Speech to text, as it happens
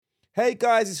Hey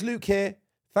guys, it's Luke here.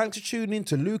 Thanks for tuning in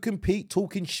to Luke and Pete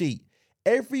Talking Sheet.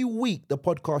 Every week the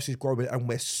podcast is growing and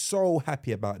we're so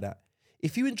happy about that.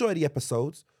 If you enjoy the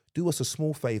episodes, do us a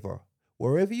small favour.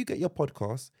 Wherever you get your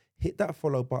podcasts, hit that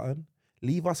follow button,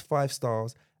 leave us 5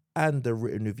 stars and a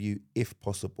written review if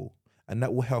possible. And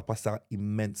that will help us out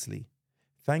immensely.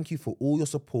 Thank you for all your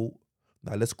support.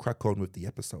 Now let's crack on with the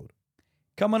episode.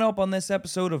 Coming up on this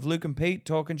episode of Luke and Pete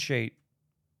Talking Sheet.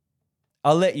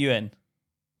 I'll let you in,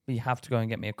 but you have to go and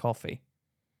get me a coffee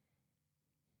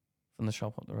from the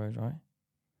shop up the road, right?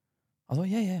 I thought,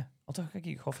 yeah, I'll get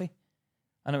you coffee.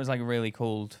 And it was like a really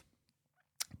cold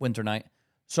winter night.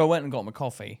 So I went and got my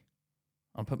coffee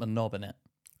and put my knob in it.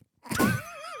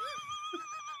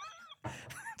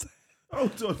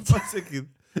 Hold on 1 second.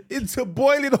 Into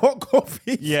boiling hot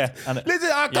coffee. Yeah. And Listen,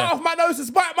 I cut off my nose and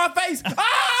spat my face.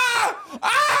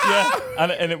 Yeah.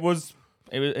 And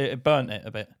it burnt it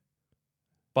a bit.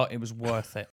 But it was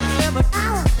worth it.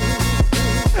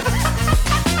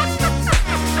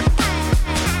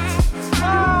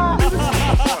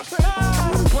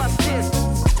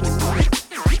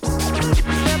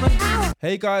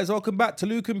 Hey guys, welcome back to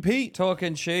Luke and Pete.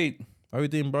 Talking Sheet. How you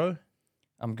doing, bro?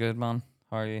 I'm good, man.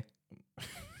 How are you?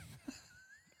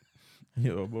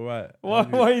 Yeah, I'm all right. Why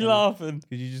are you laughing?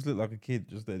 Because you just look like a kid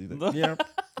just there. Like, yeah,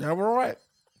 I'm all right.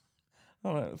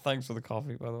 All right. Thanks for the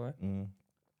coffee, by the way.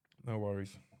 No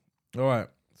worries. All right.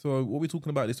 So what are we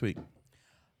talking about this week?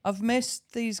 I've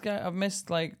missed these guys. I've missed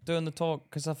like doing the talk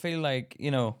because I feel like,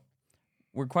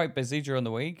 we're quite busy during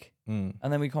the week. And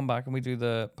then we come back and we do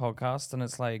the podcast and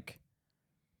it's like,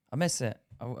 I miss it.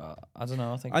 I don't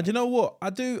know. I think. And you know what? I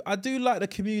do like the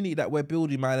community that we're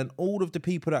building, man. And all of the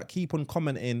people that keep on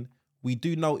commenting, we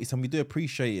do notice and we do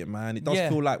appreciate it, man. It does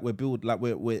feel like we're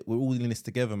all in this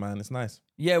together, man. It's nice.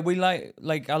 Yeah, we I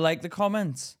like the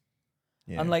comments.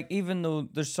 Yeah. And like, even though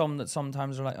there's some that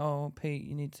sometimes are like, oh, Pete,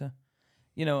 you need to,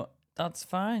 that's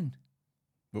fine.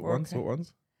 What We're ones? okay. What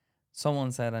ones?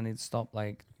 Someone said I need to stop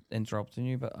like interrupting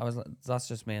you, but I was like, that's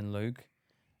just me and Luke.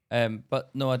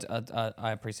 But no,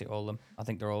 I appreciate all of them. I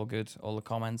think they're all good, all the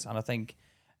comments, and I think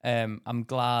I'm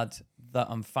glad that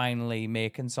I'm finally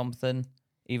making something.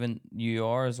 Even you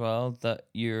are as well. That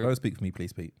you're. Don't speak for me,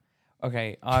 please, Pete.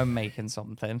 Okay, I'm making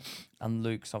something, and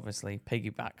Luke's obviously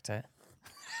piggybacked it.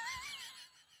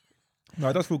 No,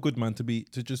 it does feel good, man, to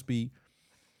just be.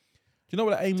 Do you know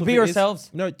what the aim To of be it yourselves.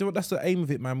 is? No, that's the aim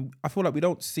of it, man. I feel like we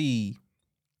don't see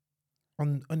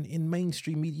in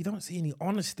mainstream media. You don't see any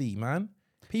honesty, man.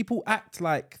 People act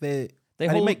like it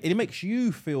makes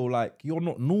you feel like you're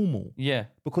not normal. Yeah,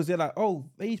 Because they're like, oh,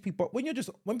 these people. When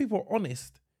people are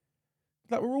honest,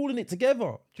 like we're all in it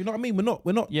together. Do you know what I mean?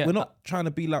 We're not trying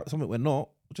to be like something we're not.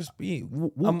 We're just being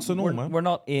warts and all, man. We're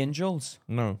not angels,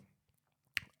 No,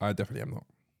 I definitely am not.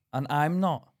 and I'm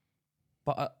not.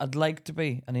 But I'd like to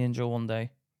be an angel one day.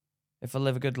 If I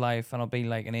live a good life and I'll be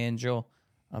like an angel,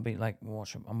 I'll be like,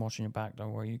 I'm watching your back,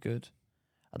 don't worry, you're good.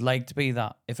 I'd like to be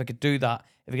that. If I could do that,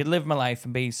 if I could live my life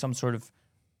and be some sort of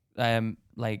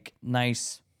like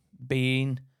nice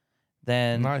being,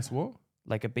 then Nice what?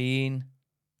 like a being,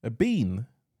 A bean?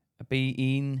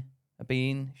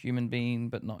 human being,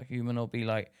 but not human, I'll be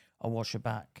like, I'll watch your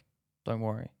back. Don't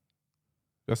worry.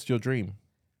 That's your dream.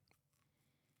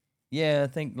 Yeah, I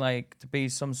think like to be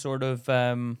some sort of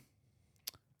like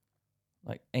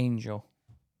angel.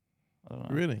 I don't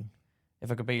know. Really? If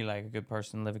I could be like a good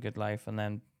person, live a good life, and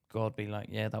then God be like,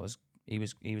 yeah, he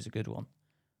was a good one.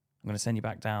 I'm gonna send you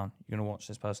back down. You're gonna watch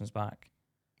this person's back.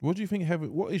 What do you think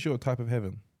heaven? What is your type of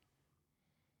heaven?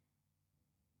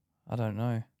 I don't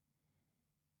know.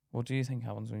 What do you think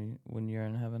happens when you're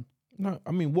in heaven? No,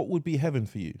 I mean, what would be heaven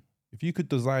for you? If you could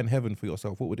design heaven for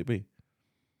yourself, what would it be?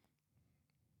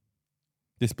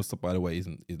 This, by the way,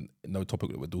 isn't no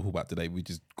topic that we're talking about today. We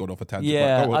just got off a tangent.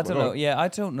 Yeah, I don't know. Yeah, I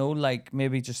don't know. Like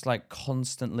maybe just like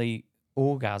constantly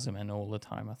orgasming all the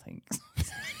time. I think.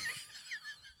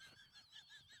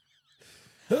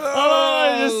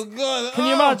 God! Can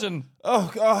you imagine?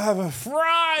 Oh, I'll have a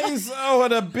fries. Oh,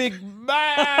 and a Big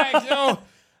Mac. Oh,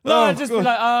 No, I'd just be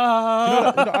like,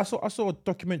 I saw a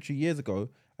documentary years ago,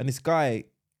 and this guy,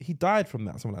 he died from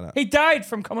that, something like that. He died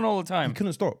from coming all the He time.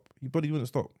 couldn't stop. His body wouldn't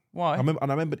stop. Why? I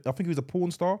remember. I think he was a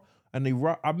porn star, and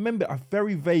I remember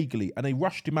very vaguely, and they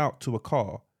rushed him out to a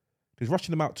car. They was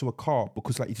rushing him out to a car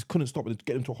because like he just couldn't stop. They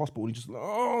get him to a hospital, and he just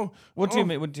What do you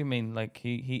mean? What do you mean? Like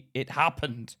it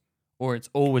happened, or it's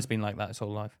always been like that his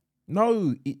whole life?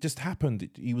 No, it just happened.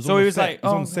 He was So on he the was set. like, he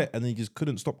was oh, on set, and he just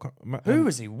couldn't stop. Who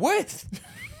was he with?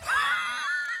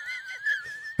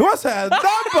 What's her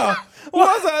number?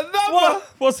 What's her number?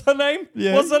 What's her name?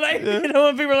 Yeah, What's her name? yeah. You know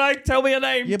when people are like, tell me a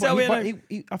name. Yeah, tell me but a name.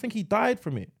 I think he died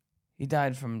from it. He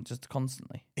died from just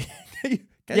constantly. Can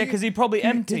Yeah, you- because he probably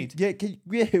emptied. Can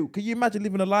you imagine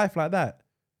living a life like that?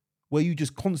 Where you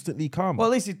just constantly come? Well,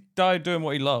 at least he died doing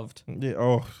what he loved. Yeah,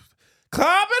 oh.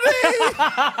 Comedy!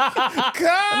 No,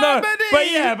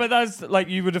 Comedy! but that's like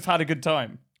you would have had a good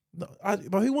time. No,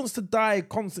 but who wants to die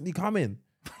constantly coming?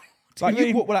 do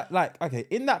you mean? Okay,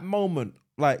 in that moment,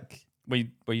 like, Where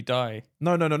you die.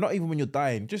 no, not even when you're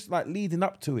dying, just like leading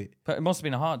up to it. But it must have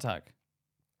been a heart attack.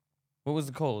 What was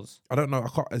the cause? I don't know. I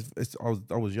can't.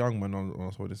 I was young when I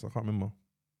saw this. I can't remember.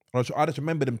 I just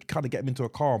remember them kind of getting into a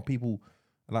car and people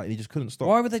like he just couldn't stop.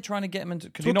 Why were they trying to get him into?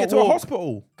 Could he Took not it to a walk?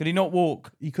 hospital. Could he not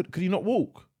walk? Could he not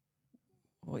walk?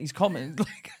 Well, he's commenting.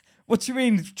 Like, what do you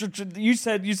mean? You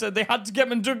said they had to get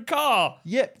him into a car.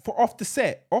 Yeah, for off the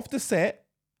set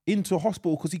into a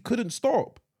hospital because he couldn't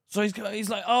stop. So he's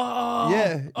like, oh,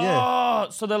 Yeah. oh.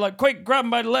 So they're like, quick, grab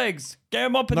him by the legs, get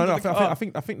him up into the car. I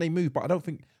think they moved, but I don't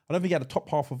think he had the top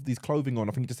half of his clothing on.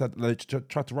 I think he just had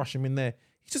tried to rush him in there.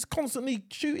 He's just constantly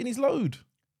shooting his load.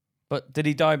 But did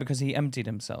he die because he emptied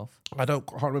himself, I can't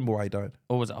remember why he died.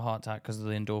 or was it a heart attack because of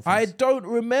the endorphins? I don't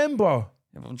remember.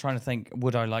 I'm trying to think.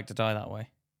 Would I like to die that way?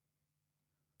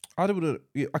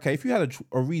 Okay, if you had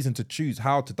a reason to choose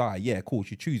how to die, yeah, of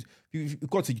course you choose. You've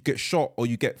got to get shot or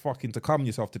you get fucking to come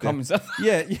yourself to death. Calm myself.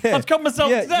 Yeah. I'd cut myself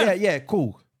to death. Yeah,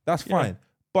 cool. That's fine.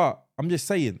 But I'm just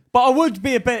saying. But I would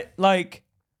be a bit like,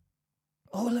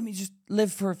 oh, let me just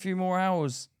live for a few more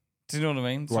hours. Do you know what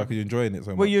I mean? Why? Because you're enjoying it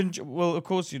so much. Well, of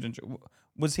course you'd enjoy.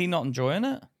 Was he not enjoying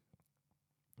it?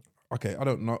 Okay, I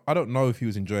don't know. I don't know if he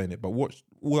was enjoying it, but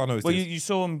all I know is Well, this. you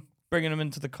saw him bringing him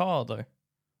into the car though,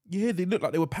 Yeah, they looked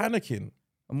like they were panicking,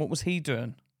 and what was he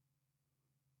doing?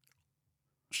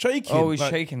 shaking. Oh, he's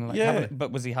like- shaking. Like yeah.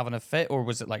 but was he having a fit, or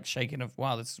was it like shaking of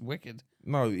wow, this is wicked?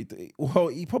 No, well,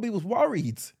 he probably was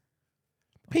worried.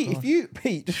 Pete,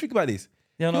 Pete, just think about this.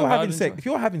 Yeah, If you're having sex, if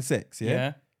you're having sex,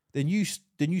 yeah, then you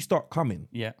start coming,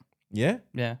 yeah. yeah,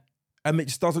 and it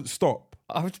just doesn't stop.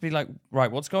 I would be like, right,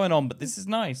 what's going on? But this is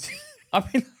nice. I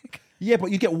mean, like, Yeah,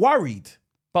 but you get worried.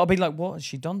 but I'll be like, what has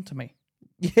she done to me?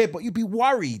 Yeah, but you'd be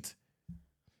worried.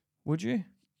 Would you?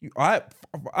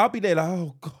 I'll be there like,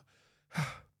 oh god.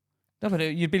 No, but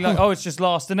you'd be like, oh, it's just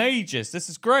lasting ages. This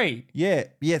is great. Yeah,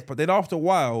 yes, but then after a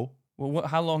while, Well,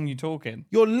 how long are you talking?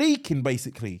 you're leaking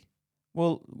basically.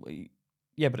 Well,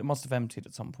 yeah, but it must have emptied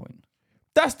at some point.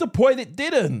 That's the point. It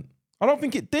didn't. I don't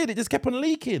think it did. It just kept on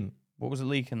leaking. What was it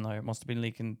leaking though? It must have been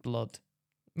leaking blood.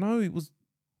 No, it was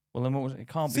Well, then what was it? It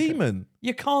can't be semen.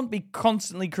 You can't be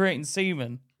constantly creating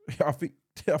semen. I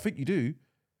think you do.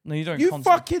 No, you don't. You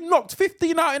constantly. fucking knocked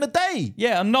 15 out in a day.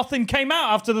 Yeah, and nothing came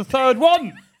out after the third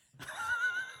one.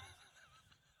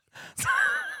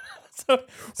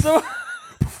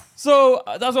 So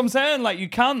that's what I'm saying. Like, you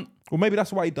can't. Well, maybe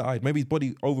that's why he died. Maybe his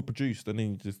body overproduced, and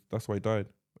then that's why he died.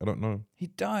 I don't know. He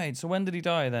died. So when did he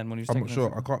die then? When he was I'm taking not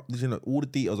sure. I can't. You know, all the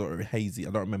details are very hazy.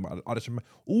 I don't remember. I just remember.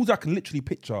 All I can literally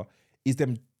picture is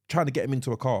them trying to get him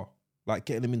into a car, like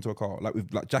getting him into a car, like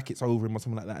with like jackets over him or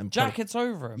something like that. And Jackets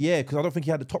over him. Yeah, because I don't think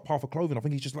he had the top half of clothing. I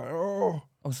think he's just like, oh,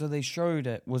 Oh, so they showed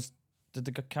it. Did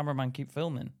the cameraman keep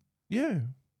filming? yeah.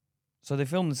 So they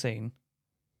filmed the scene,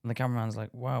 and the cameraman's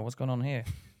like, "Wow, what's going on here?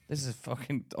 This is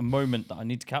fucking a moment that I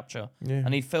need to capture." Yeah.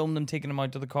 And he filmed them taking him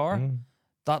out to the car. Mm.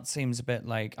 That seems a bit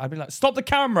like I'd be like, "Stop the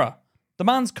camera! The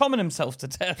man's coming himself to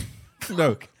death."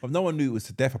 No, if no one knew it was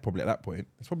to death. Probably at that point,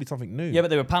 it's probably something new. Yeah, but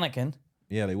they were panicking.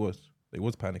 Yeah, they was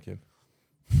panicking.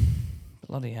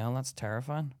 Bloody hell, that's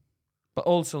terrifying. But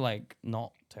also, like,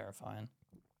 not terrifying.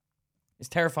 It's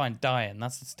terrifying dying.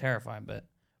 That's the terrifying bit.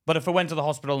 But if I went to the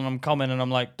hospital and I'm coming and I'm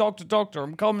like, doctor,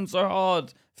 I'm coming so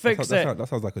hard. Fix it. That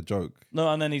sounds like a joke.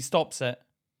 No, and then he stops it.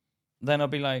 Then I'll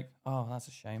be like, oh, that's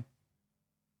a shame.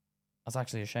 That's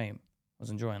actually a shame. I was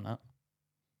enjoying that.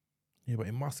 Yeah, but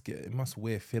it must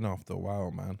wear thin after a while,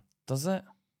 man. Does it?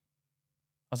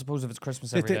 I suppose if it's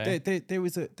Christmas every day.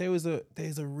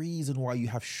 There's a reason why you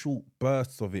have short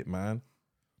bursts of it, man.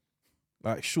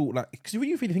 Like short, like because when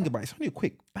you really think about it, it's only a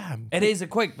quick bam. It is a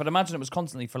quick, but imagine it was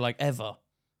constantly for like ever.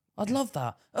 I'd love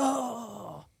that.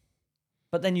 Oh,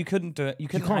 but then you couldn't do it. You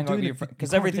couldn't hang out with your friend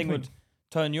because everything would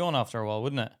turn you on after a while,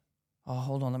 wouldn't it? Oh,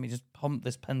 hold on, let me just pump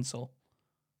this pencil.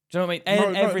 Do you know what I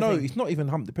mean? Everything. No, it's not even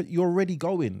hump. You're already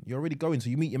going. So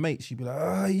you meet your mates. You'd be like,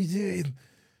 "Oh, you doing?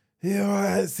 Yeah, I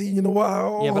haven't seen you in a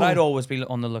while." Yeah, but I'd always be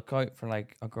on the lookout for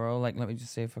like a girl. Like, let me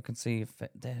just see if I can see if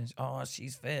fit. Oh,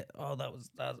 she's fit. Oh,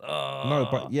 that's. Oh. No,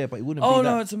 but it wouldn't. Oh be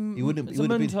no, that. it's a. It wouldn't. It's it a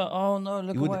wouldn't be. Munter. Oh no,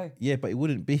 look away. Yeah, but it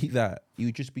wouldn't be that. It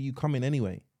would just be you coming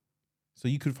anyway. So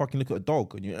you could fucking look at a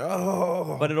dog and you.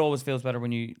 Oh. But it always feels better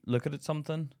when you look at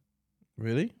something.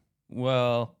 Really?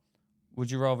 Well, would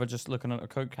you rather just looking at a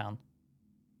Coke can?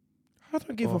 I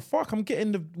don't give Or- a fuck. I'm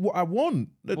getting what I want,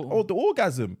 the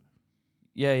orgasm.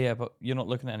 Yeah, but you're not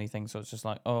looking at anything, so it's just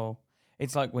like, oh,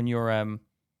 it's like when you're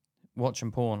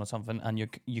watching porn or something, and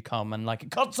you come and like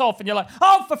it cuts off, and you're like,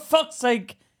 oh, for fuck's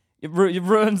sake, it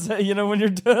ruins it. You know when you're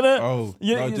doing it. Oh,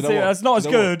 you, no, you do you know see, what? it's not as Do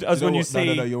you know good what? as Do you when know you what?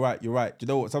 see. No, you're right. Do you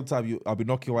know what? I'll be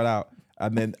knocking one out,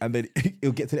 and then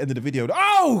it'll get to the end of the video.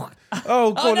 Oh,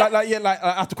 God,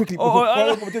 I have to quickly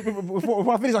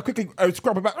before I finish, I quickly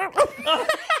scrub it back.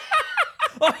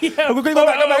 Oh, yeah.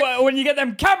 When you get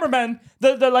them cameramen,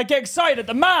 they're like get excited.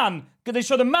 The man, they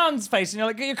show the man's face, and you're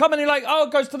like, you come in, you're like, oh,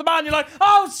 it goes to the man. You're like,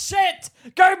 oh shit,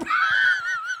 go.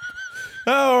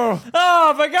 Oh,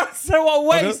 for God's sake, what a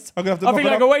waste! I'm gonna have to I feel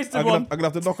like a wasted one. I'm gonna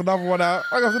have to knock another one out.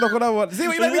 See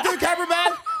what you made me do,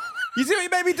 cameraman? You see what you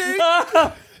made me do?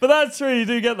 But that's true. You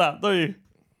do get that, don't you?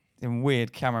 Them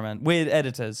weird cameramen, weird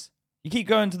editors. You keep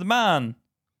going to the man.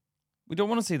 We don't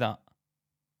want to see that.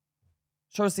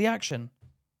 Show us the action.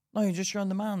 No, you're just showing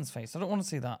the man's face. I don't want to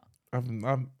see that. I've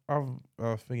And and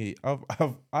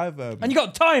you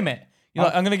got to time it. You're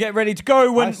like, I'm gonna get ready to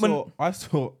go when I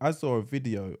saw a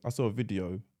video,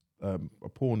 a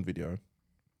porn video,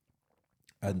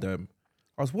 and I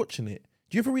was watching it.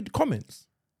 Do you ever read the comments?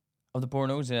 of the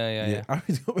pornos. Yeah.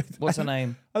 What's her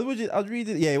name? I was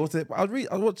reading. Yeah, what's it? I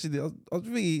was watching it. I was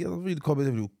reading the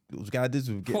comments. It was guy.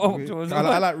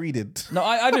 I like reading. No,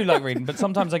 I do like reading, but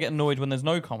sometimes I get annoyed when there's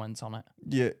no comments on it,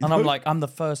 Yeah, and I'm like, I'm the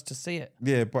first to see it.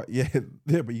 yeah, but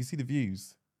you see the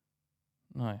views.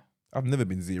 No, I've never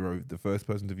been the first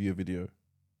person to view a video.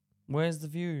 where's the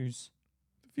views?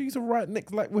 The views are right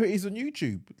next, like where it is on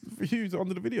YouTube. The views are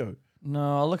under the video.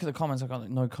 No, I'll look at the comments. I got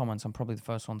no comments. I'm probably the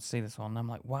first one to see this one. And I'm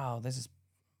like, wow, this is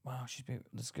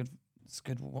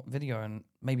good video, and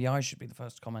maybe I should be the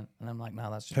first to comment. And I'm like, no,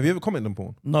 that's just Have you ever commented on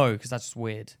porn? no, because that's just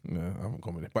weird. No, I haven't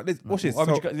commented. But watch this. Why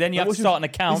would you go- then you have to start an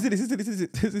account. This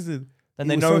is. Then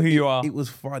they know who you are. It was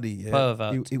funny. Yeah.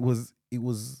 Pervert. It was. I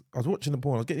was watching the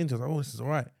porn. I was getting into it. I was like, oh, this is all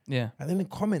right. Yeah. And then the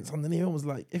comments underneath,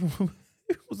 everyone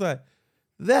was like,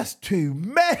 that's two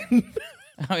men.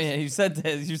 Oh yeah, you said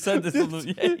this. You said this on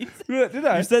the. Yeah, Did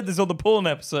I? you said this on the porn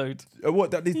episode. What?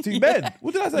 That these two men?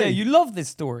 What did I say? Yeah, you love this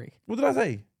story. What did I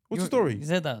say? What's the story? You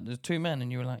said that there's two men,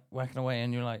 and you were like whacking away,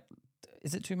 and you're like,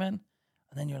 "Is it two men?"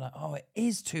 And then you're like, "Oh, it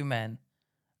is two men."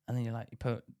 And then you're like, you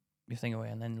put your thing away,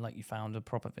 and then like you found a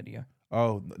proper video.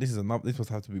 Oh, this must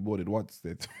have to be more than once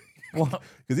then. What?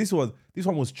 Because this one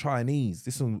was Chinese.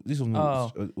 This one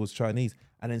was Chinese,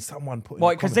 and then someone put.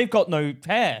 Why? Because they've got no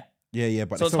hair, yeah,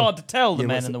 but so it's hard to tell the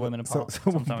men and the women apart.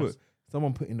 Someone sometimes.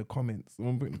 put in the comments.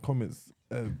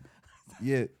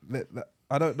 Yeah,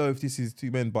 I don't know if this is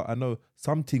two men, but I know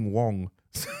something wrong.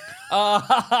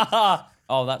 Oh,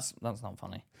 that's not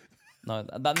funny. No,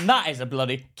 that is a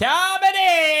bloody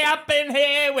comedy up in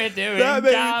here. We're doing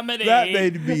comedy. That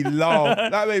made me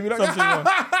laugh. That made me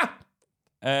like.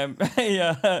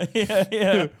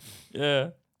 Yeah.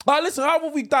 All right, listen. How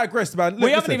have we digressed, man? We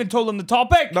haven't even told them the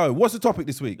topic. No, what's the topic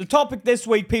this week? The topic this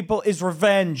week, people, is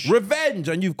revenge. Revenge,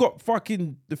 and you've got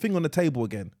fucking the thing on the table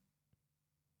again.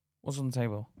 What's on the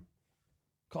table?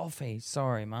 Coffee.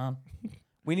 Sorry, man.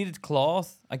 We needed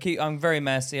cloth. I'm very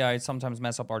messy. I sometimes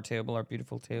mess up our table, our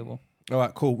beautiful table. All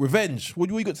right, cool. Revenge. What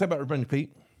do you got to say about revenge,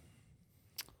 Pete?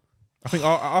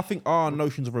 I think our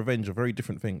notions of revenge are very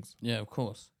different things. Yeah, of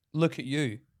course. Look at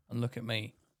you and look at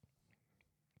me.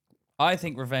 I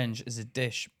think revenge is a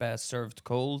dish best served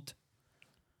cold.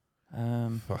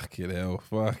 Fucking hell.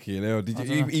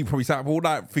 Did you probably sat up all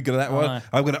night figuring that one?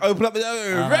 I'm going to open up the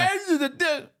revenge is a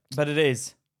dish. But it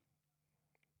is.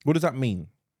 What does that mean?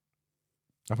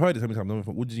 I've heard it so many times.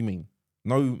 What does he mean?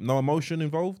 No emotion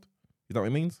involved? Is that what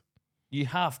it means? You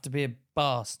have to be a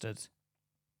bastard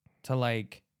to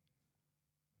like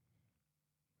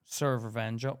serve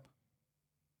revenge up.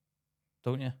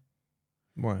 Don't you?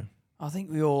 Why? I think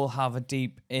we all have a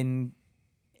deep in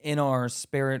our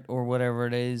spirit or whatever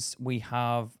it is, we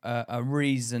have a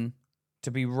reason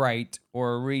to be right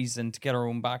or a reason to get our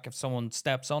own back if someone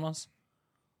steps on us.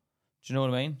 Do you know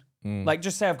what I mean? Like,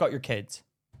 just say I've got your kids.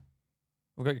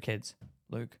 We've got your kids,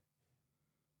 Luke.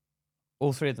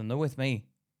 All three of them, they're with me.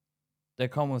 They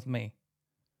come with me.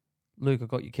 Luke, I've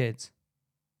got your kids.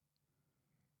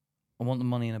 I want the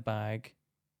money in a bag.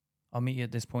 I'll meet you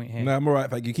at this point here. No, I'm all right,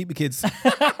 thank you. Keep the kids.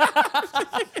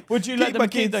 Would you let them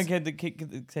keep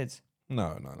the kids?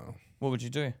 No. What would you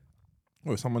do?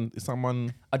 Well,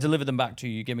 someone. I deliver them back to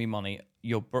you. You give me money.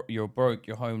 You're broke.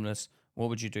 You're homeless. What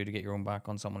would you do to get your own back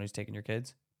on someone who's taking your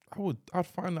kids? I'd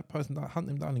find that person, hunt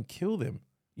them down and kill them.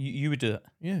 You would do it?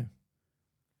 Yeah.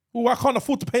 Well, I can't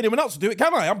afford to pay anyone else to do it,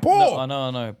 can I? I'm poor. No,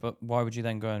 I know. But why would you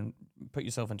then go and put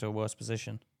yourself into a worse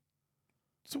position?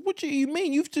 So what do you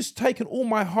mean? You've just taken all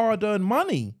my hard-earned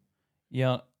money.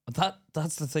 Yeah,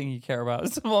 that's the thing you care about.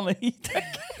 It's the money.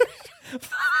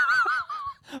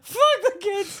 Fuck the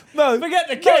kids. No, forget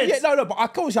the kids. No, but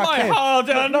of course I My care.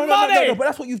 hard-earned no, money. but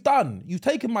that's what you've done. You've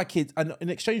taken my kids, and in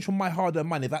exchange for my hard-earned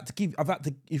money, to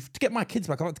get my kids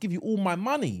back, I've had to give you all my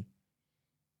money.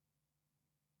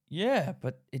 Yeah,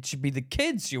 but it should be the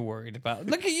kids you're worried about.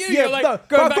 Look at you. Yeah, You're like, no, but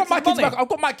going I've back got to my the kids money. back. I've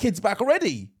got my kids back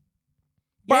already.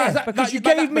 Yeah, because you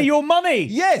gave me your money.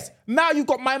 Yes, now you've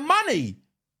got my money,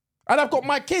 and I've got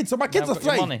my kids. So my kids Now are I've got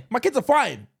your fine. money. My kids are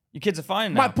fine. Your kids are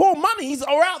fine now. My poor monies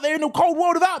are out there in the cold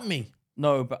world without me.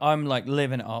 No, but I'm like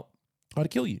living it up.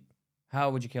 I'd kill you. How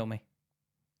would you kill me?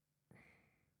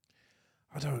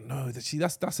 I don't know. See,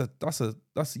 that's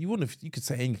you wouldn't have, you could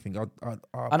say anything. And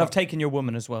I've taken your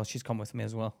woman as well. She's come with me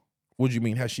as well. What do you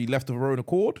mean? Has she left of her own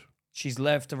accord? She's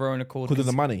left of her own accord. Because of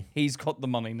the money. He's got the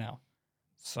money now.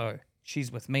 So she's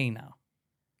with me now.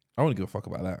 I wouldn't give a fuck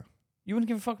about that. You wouldn't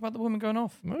give a fuck about the woman going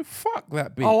off? No, fuck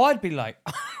that bitch. Oh, I'd be like...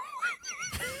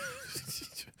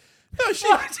 No,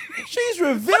 she's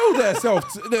revealed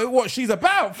herself to what she's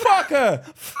about. Fuck her.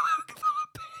 Fuck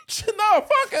that bitch. No,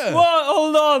 fuck her.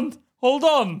 What? Hold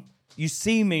on. You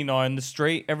see me now in the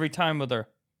street every time with her.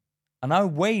 And I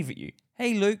wave at you.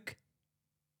 Hey, Luke.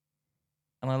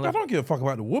 And I I look. don't give a fuck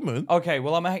about the woman. Okay,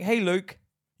 well, I'm like, hey, Luke.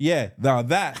 Yeah, now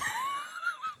that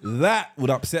would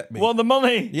upset me. Want the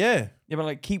money? Yeah. Yeah, but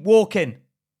like, keep walking.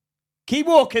 Keep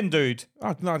walking, dude.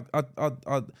 I'd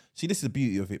see, this is the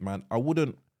beauty of it, man. I'd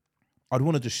want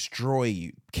to destroy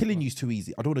you. Killing you's too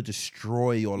easy. I'd want to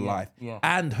destroy your life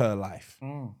and her life.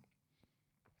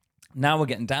 Now we're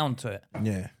getting down to it.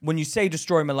 Yeah. When you say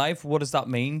destroy my life, what does that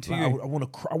mean to Like, you? I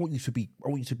want you to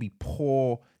be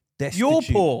poor, destitute. You're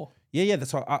poor. Yeah,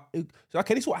 that's what so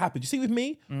okay, this is what happens. You see with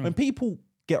me, when people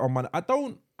get on money, I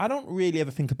don't really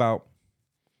ever think about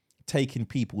taking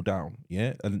people down,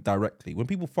 yeah, and directly. When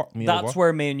people fuck me over. That's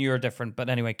where me and you are different. But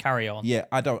anyway, carry on. Yeah,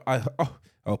 I don't.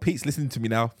 Pete's listening to me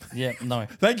now. Yeah, no.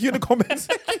 Thank you in the comments.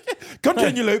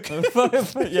 Continue, Luke.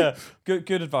 Yeah,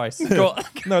 good advice. Go on.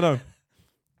 No.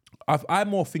 I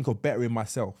more think of bettering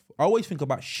myself. I always think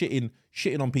about shitting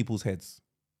on people's heads.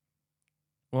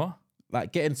 What?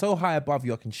 Like getting so high above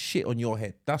you, I can shit on your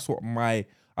head. That's what I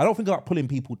don't think about pulling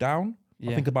people down.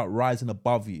 Yeah. I think about rising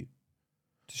above you.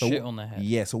 Shit on their head.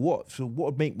 Yeah. So what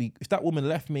would make me, if that woman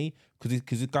left me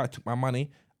because this guy took my money,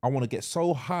 I want to get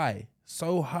so high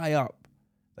up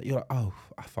that you're like, oh,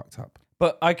 I fucked up.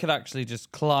 But I could actually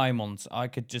just climb on. I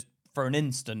could just for an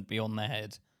instant be on their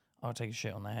head. I'll take a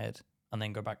shit on their head and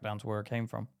then go back down to where I came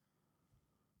from.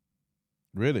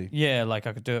 Really? Yeah, like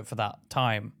I could do it for that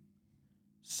time.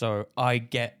 So I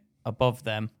get above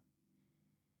them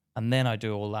and then I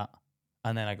do all that.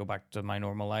 And then I go back to my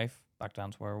normal life, back down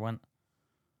to where I went.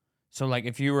 So like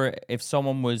if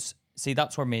someone was, see,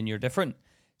 that's where me and you're different.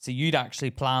 So you'd actually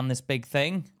plan this big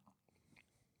thing.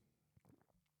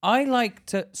 I'm the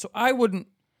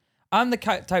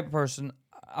type of person,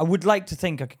 I would like to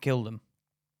think I could kill them.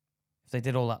 If they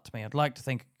did all that to me, I'd like to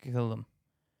think I could kill them.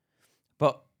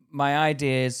 But my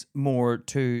idea is more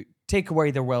to take away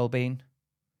their well-being,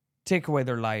 take away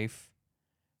their life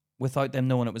without them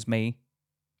knowing it was me.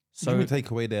 So you take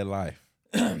away their life.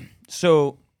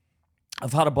 So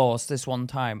I've had a boss this one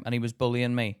time and he was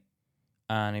bullying me.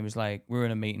 And he was like, we're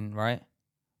in a meeting, right?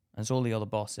 And it's all the other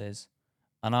bosses.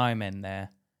 And I'm in there.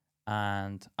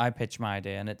 And I pitch my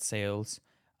idea and it sails.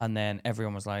 And then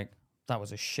everyone was like, that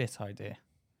was a shit idea.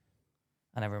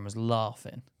 And everyone was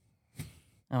laughing.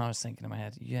 And I was thinking in my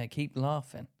head, yeah, keep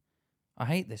laughing. I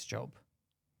hate this job.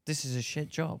 This is a shit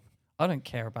job. I don't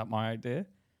care about my idea.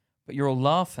 But you're all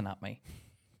laughing at me.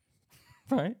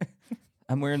 Right?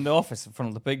 And we're in the office in front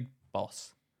of the big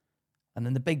boss. And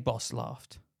then the big boss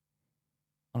laughed.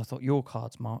 And I thought, your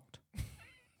card's marked.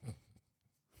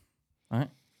 Right?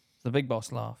 So the big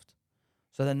boss laughed.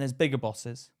 So then there's bigger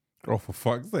bosses. Oh, for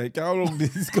fuck's sake. How long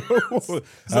did this go on? So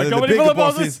the bigger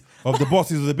bosses of the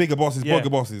bosses of the bigger bosses, Yeah. bigger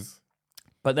bosses.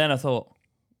 But then I thought,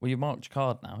 well, you marked your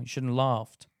card now. You shouldn't have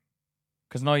laughed.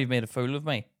 Because now you've made a fool of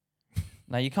me.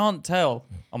 Now you can't tell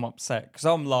I'm upset because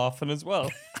I'm laughing as well.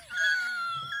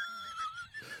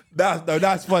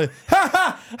 That's funny.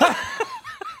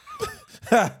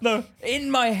 No,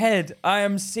 in my head, I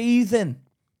am seething.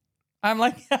 I'm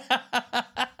like,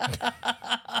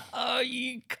 oh,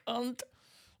 you cunt.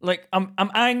 Like, I'm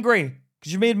angry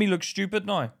because you made me look stupid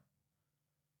now.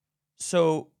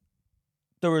 So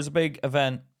there was a big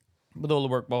event with all the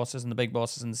work bosses and the big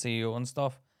bosses and the CEO and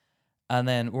stuff. And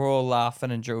then we're all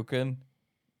laughing and joking.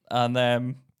 And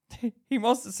then he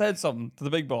must have said something to the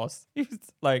big boss. He was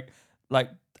like,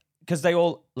 because they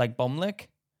all like bum lick.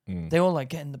 They all like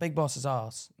getting the big boss's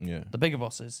ass. Yeah. The bigger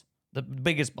bosses, the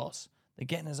biggest boss, they're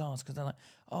getting his ass because they're like,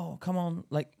 oh, come on.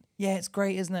 Like, yeah, it's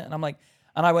great, isn't it? And I'm like,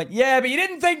 and I went, yeah, but you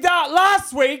didn't think that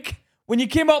last week when you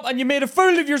came up and you made a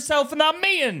fool of yourself in that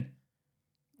meeting.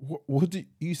 What did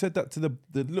you said that to the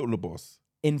little boss?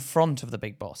 In front of the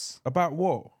big boss. About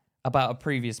what? About a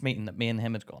previous meeting that me and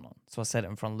him had gone on. So I said it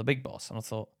in front of the big boss, and I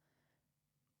thought,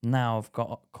 now I've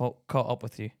got caught up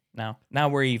with you. Now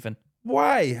we're even.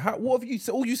 Why? What have you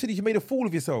said? All you said is you made a fool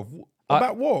of yourself.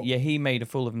 About what? Yeah, he made a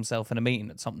fool of himself in a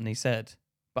meeting at something he said,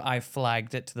 but I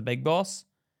flagged it to the big boss.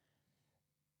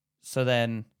 So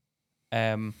then,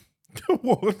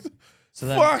 What? So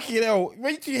then, Fucking hell.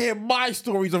 Wait till you hear my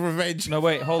stories of revenge. no,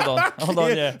 wait, hold on,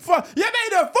 yeah. You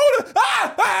made a fool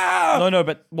of... No,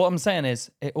 but what I'm saying is,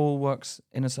 it all works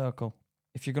in a circle.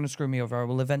 If you're going to screw me over, I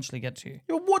will eventually get to you.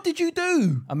 Yo, what did you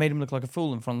do? I made him look like a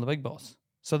fool in front of the big boss.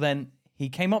 So then he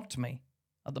came up to me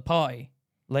at the party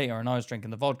later, and I was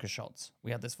drinking the vodka shots.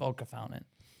 We had this vodka fountain.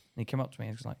 And he came up to me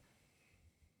and he was like,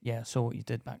 yeah, I saw what you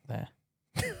did back there.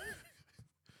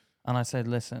 And I said,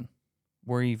 listen,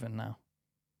 we're even now.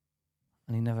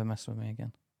 And he never messed with me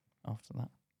again after that.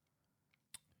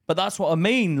 But that's what I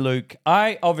mean, Luke.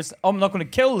 I'm not going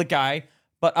to kill the guy,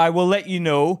 but I will let you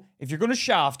know if you're going to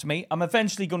shaft me, I'm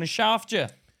eventually going to shaft you.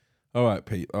 All right,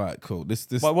 Pete. All right, cool.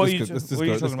 What are you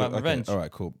talking about? Revenge? All right,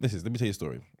 cool. Let me tell you a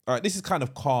story. All right, this is kind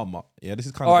of karma. Yeah, this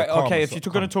is kind all of right, karma. okay. If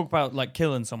you're going to talk about like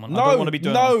killing someone, no, I don't want to be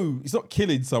doing No, it's not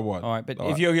killing someone. All right, but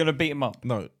if you're going to beat him up.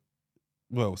 No.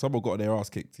 Well, someone got their ass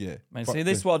kicked, yeah. Man, see,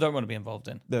 this is what I don't want to be involved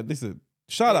in. No, listen.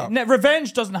 Shut up.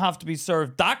 Revenge doesn't have to be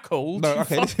served that cold. No,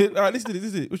 okay. Listen, all right, listen to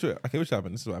this. Which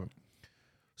happened? This is what happened.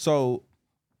 So,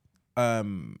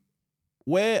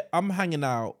 where I'm hanging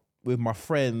out with my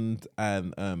friend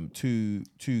and two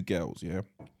girls, yeah,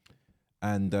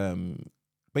 and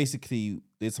basically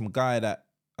there's some guy that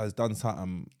has done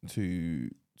something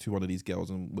to one of these girls,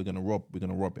 and we're gonna rob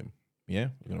him. Yeah,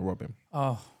 we're gonna rob him.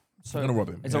 Oh, so we're gonna rob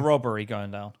him. It's a robbery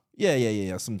going down.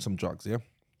 Yeah. Some drugs. Yeah.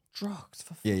 Drugs.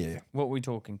 Yeah. What are we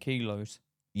talking? Kilos.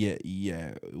 Yeah.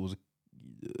 It was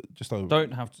just over.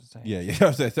 Don't have to say. Yeah.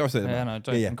 I'll say Yeah, no,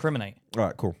 don't incriminate. All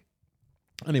right, cool.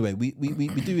 Anyway, we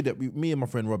do that. Me and my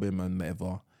friend rob him and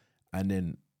whatever, and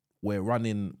then we're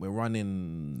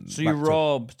running. So you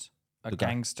robbed a the guy.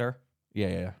 Gangster.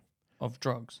 Yeah. Of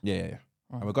drugs. Yeah. Right.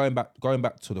 And we're going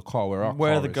back to the car where our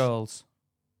Where car are the is. girls?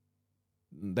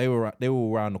 They were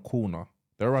around the corner.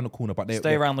 They're around the corner, but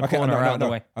Stay around the corner, out of the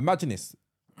way. Imagine this.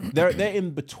 They're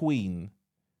in between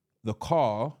the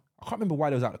car. I can't remember why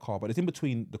they was out the car, but it's in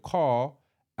between the car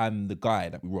and the guy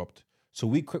that we robbed. So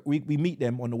we meet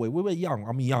them on the way. We were young.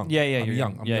 I'm young. Yeah, I'm you're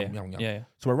young. I'm young. Yeah.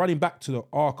 So we're running back to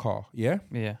our car. Yeah.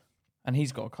 Yeah. And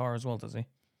he's got a car as well, does he?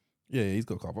 Yeah, he's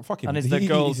got a car. But fuck him. And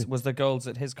was the girls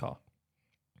at his car?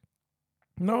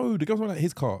 No, the girls weren't at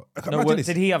his car.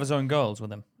 Did he have his own girls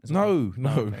with him? No.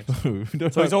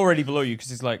 So he's already below you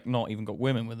because he's like not even got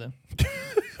women with him.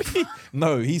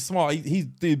 No, he's smart. He's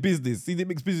doing business. He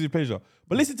mixed business with pleasure.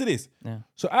 But listen to this. Yeah.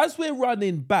 So as we're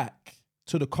running back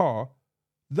to the car,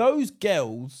 those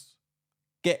girls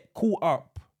get caught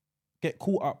up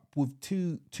with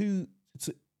two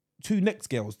next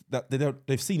girls that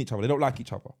they've seen each other. They don't like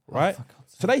each other, right? for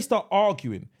God's So they start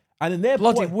arguing, and then their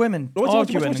Bloody women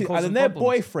arguing and causing then their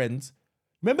problems. boyfriends.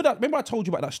 Remember I told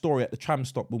you about that story at the tram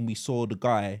stop when we saw the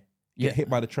guy get hit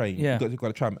by the train. Yeah. Got hit by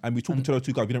the tram, and we talking to those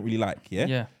two guys we don't really like. Yeah.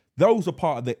 Yeah. Those are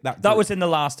part of that. That group. was in the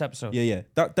last episode. Yeah.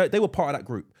 They were part of that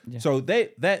group. Yeah. So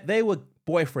they were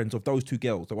boyfriends of those two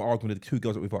girls that were arguing with the two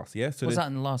girls that were with us. Yeah. So Was that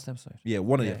in the last episode? Yeah,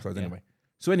 one of the Yeah, episodes yeah. anyway.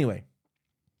 So anyway.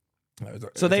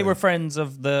 So they were friends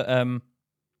of the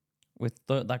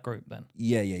that group then.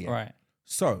 Yeah. Right.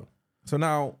 So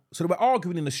now we're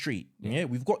arguing in the street. Yeah.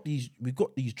 We've got these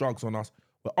drugs on us.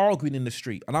 We're arguing in the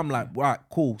street, and I'm like, right,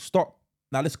 cool, stop.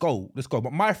 Now let's go.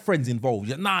 But my friend's involved.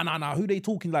 He's like, nah. Who they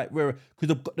talking like?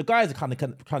 Because the guys are kind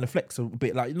of flex a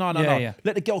bit. Like, no. Yeah.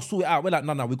 Let the girl sort it out. We're like,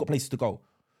 no. We've got places to go.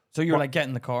 So you're like, get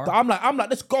in the car. So I'm like,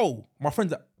 let's go. My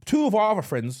friends, two of our other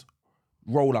friends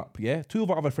roll up. Yeah, two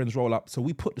of our other friends roll up. So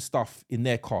we put the stuff in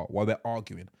their car while we're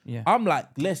arguing. Yeah. I'm like,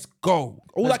 let's go.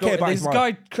 All Let's I care go. about Is is this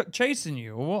guy chasing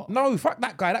you or what? No, fuck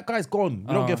that guy. That guy's gone.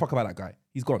 We don't give a fuck about that guy.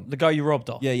 He's gone. The guy you robbed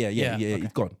off. Yeah. Okay.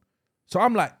 He's gone. So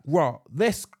I'm like, raw,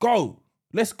 let's go.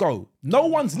 No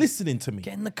one's listening to me.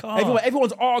 Get in the car.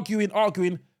 Everyone's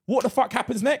arguing. What the fuck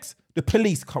happens next? The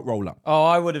police can't roll up. Oh,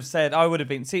 I would have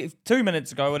been. See, 2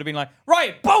 minutes ago, I would have been like,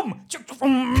 right, boom,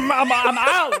 I'm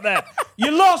out there.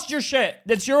 You lost your shit.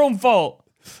 That's your own fault.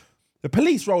 The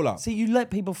police roll up. See, you let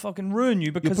people fucking ruin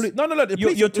you because No. The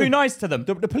police, you're too nice to them.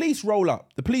 The police roll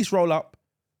up.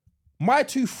 My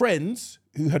two friends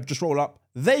who had just rolled up,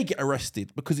 they get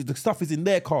arrested because the stuff is in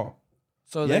their car.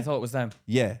 So Yeah? they thought it was them.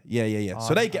 Yeah.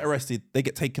 So they get arrested, they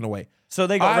get taken away. So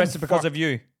they got I'm arrested because of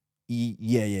you.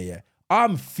 Yeah.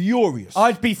 I'm furious.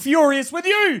 I'd be furious with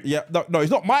you. Yeah, no,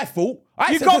 it's not my fault.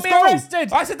 I You said, got let's me go.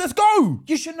 arrested. I said, let's go.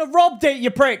 You shouldn't have robbed it,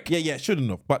 you prick. Yeah, shouldn't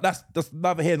have. But that's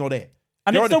neither here nor there.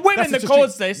 And You're it's the on women that's that the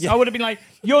caused street. this. Yeah. I would have been like,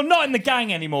 you're not in the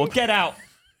gang anymore. Get out.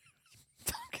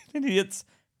 Fucking idiots.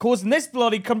 Causing this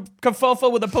bloody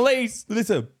kerfuffle with the police.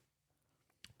 Listen.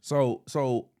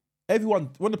 So everyone,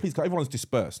 when the police come, everyone's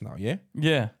dispersed now, yeah?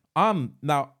 Yeah.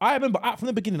 Now, I remember from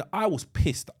the beginning, I was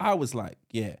pissed. I was like,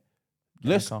 yeah,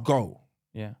 let's car. go.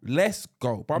 Yeah. Let's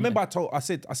go. But I remember I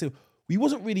said, we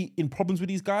wasn't really in problems with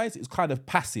these guys. It was kind of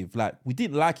passive. Like we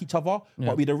didn't like each other,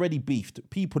 but we'd already beefed.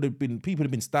 People had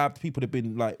been stabbed. People had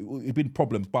been like, it'd been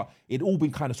problems, but it'd all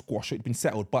been kind of squashed. It'd been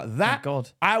settled. But that, God.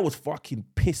 I was fucking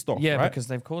pissed off. Yeah, right? because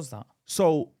they've caused that.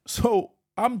 So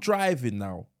I'm driving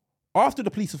now. After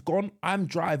the police have gone, I'm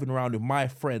driving around with my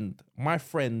friend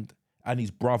and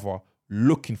his brother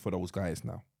looking for those guys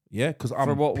now. Yeah, because I'm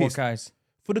For what pissed. guys?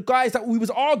 For the guys that we was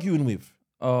arguing with.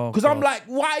 Oh, Because I'm like,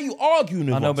 why are you arguing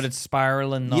with I know, us? but it's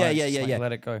spiraling. Now. Yeah.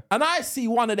 Let it go. And I see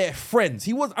one of their friends.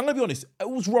 I'm gonna be honest, it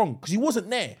was wrong because he wasn't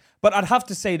there. But I'd have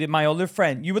to say to my other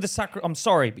friend, you were I'm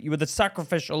sorry, but you were the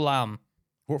sacrificial lamb.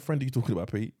 What friend are you talking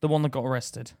about, Pete? The one that got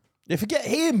arrested. Yeah, forget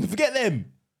him. Forget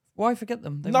them. Why forget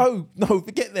them? No,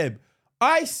 forget them.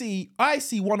 I see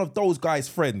one of those guys'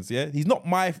 friends. Yeah, he's not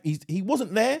he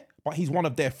wasn't there, but he's one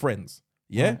of their friends.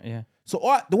 Yeah, Yeah. So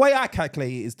the way I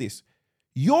calculate it is this: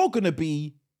 when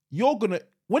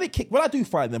I do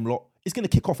find them lot, it's gonna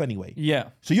kick off anyway. Yeah.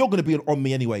 So you're gonna be on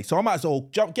me anyway. So I might as well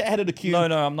get ahead of the queue. No,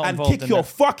 I'm not and involved kick in your that.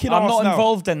 fucking I'm ass not now.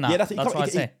 involved in that. Yeah, That's what I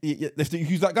say.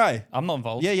 Who's that guy? I'm not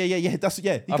involved. Yeah.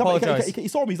 I apologise. He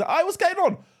saw me. He's like, "Hey, what's going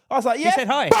on?" I was like, "Yeah." He said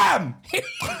hi. Bam!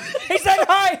 He said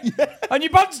hi, and you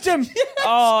punched him.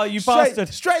 Oh, you bastard!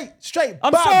 Straight.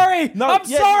 I'm bam. sorry. No, I'm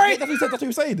sorry. That's what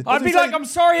you're saying. I'd be like, I'm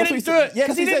sorry, I didn't do it Yeah,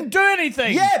 because he didn't do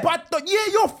anything. Yeah, but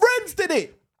your friends did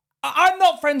it. I'm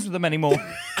not friends with them anymore.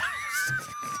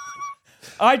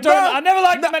 I never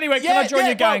liked them anyway. Can I join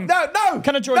your gang? No.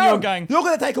 Can I join your gang? You're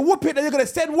gonna take a whooping and you're gonna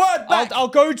send word back. I'll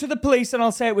go to the police and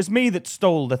I'll say it was me that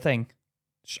stole the thing.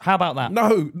 How about that?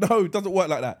 No, it doesn't work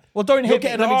like that. Well, don't You're hit me.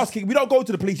 getting an ass kicking. We don't go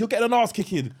to the police. You're getting an ass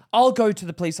kicking. I'll go to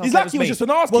the police. I'll He's say lucky it was me. just an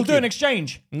ass We'll do kicking. an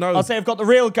exchange. No. I'll say I've got the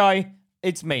real guy.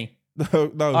 It's me.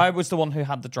 No. I was the one who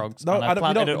had the drugs. And I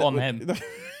planted it on him. No.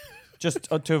 Just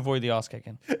to avoid the ass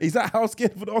kicking. Is that how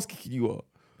scared of an ass kicking you are?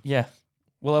 Yeah.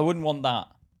 Well, I wouldn't want that.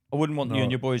 I wouldn't want you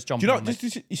and your boys Do jumping you know? on me.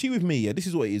 You see, with me, yeah, this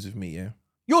is what it is with me, yeah.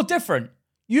 You're different.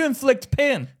 You inflict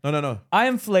pain. No. I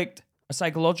inflict a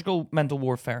psychological mental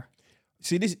warfare.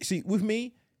 See, with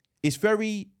me, it's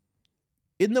very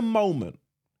in the moment.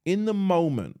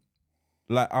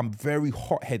 Like I'm very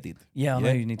hot-headed. Yeah, I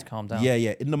know you need to calm down. Yeah.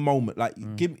 In the moment, like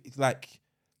give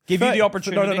you the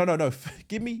opportunity. No.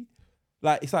 Give me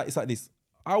it's like this.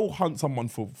 I will hunt someone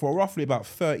for roughly about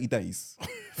 30 days.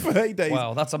 30 days.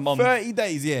 Wow, that's a month. 30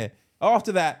 days, yeah.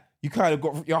 After that, you kind of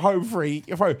got you're home free.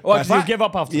 You're home. Well, you give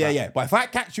up after that. Yeah. But if I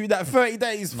catch you in that 30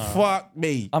 days, fuck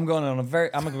me. I'm going on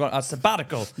a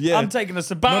sabbatical. Yeah. I'm taking a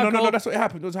sabbatical. No. That's what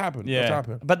happened. That's what happened. Yeah. That's what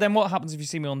happened. But then what happens if you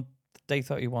see me on day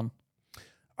 31?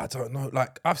 I don't know.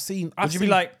 Like I've seen. Would you be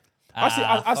like?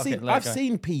 I've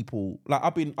seen people like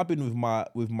I've been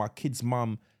with my kid's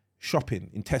mum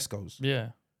shopping in Tesco's. Yeah.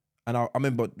 And I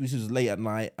remember this was late at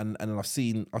night, and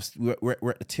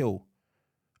we're at the till,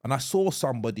 and I saw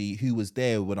somebody who was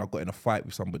there when I got in a fight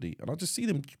with somebody, and I just see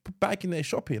them bagging their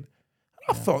shopping, and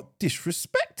I felt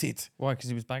disrespected. Why? Because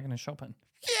he was bagging his shopping.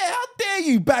 Yeah, how dare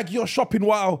you bag your shopping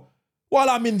while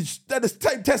I'm in the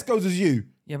same Tesco's as you?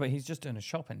 Yeah, but he's just doing his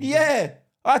shopping. Yeah,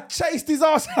 I chased his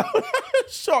ass out of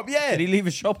the shop. Yeah, Did he leave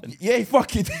his shopping? yeah, he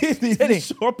fucking did. He did he?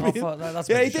 shopping. Oh, fuck, that's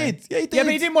a yeah, bit he of a shame. did. Yeah, he did. Yeah,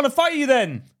 but he didn't want to fight you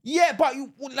then. Yeah, but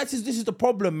this is the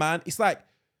problem, man. It's like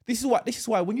this is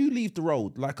why when you leave the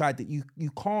road, like I did, you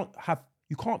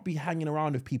can't be hanging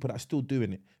around with people that are still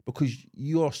doing it because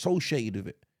you're associated with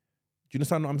it. Do you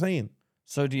understand what I'm saying?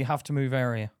 So do you have to move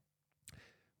area?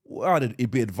 Well,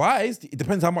 it'd be advised. It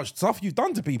depends how much stuff you've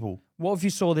done to people. What if you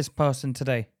saw this person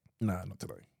today? Nah, not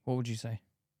today. What would you say?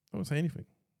 I won't say anything.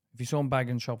 If you saw him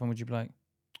bagging shopping, would you be like,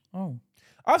 oh?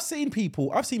 I've seen people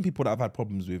that I've had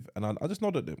problems with, and I just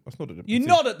nod at them. You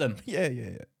nod at them? Yeah.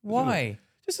 Why?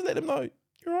 Just to let them know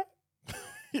you're right.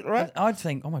 You're right. I'd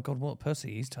think, oh my God, what a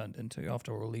pussy he's turned into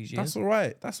after all these years. That's all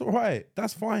right.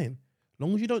 That's fine. As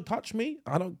long as you don't touch me,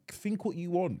 I don't think what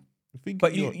you want.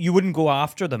 But you wouldn't go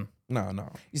after them. No.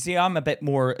 You see, I'm a bit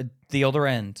more at the other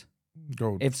end.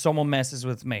 Go. If someone messes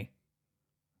with me.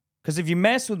 Because if you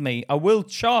mess with me, I will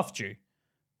shaft you.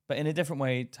 but in a different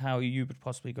way to how you would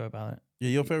possibly go about it.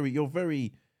 Yeah,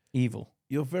 Evil.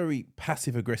 you're very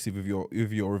passive aggressive with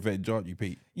your revenge, aren't you,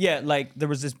 Pete? Yeah, like there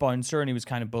was this bouncer and he was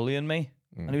kind of bullying me.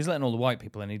 And he was letting all the white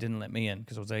people in. He didn't let me in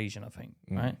because I was Asian, I think.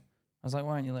 Right? I was like,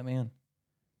 why didn't you let me in?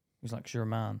 He was like, 'cause you're a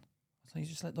man. I was like, you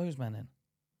just let those men in.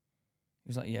 He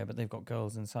was like, yeah, but they've got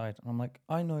girls inside. And I'm like,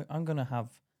 I know,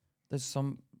 there's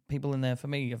some people in there for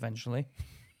me eventually.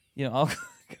 You know, I'll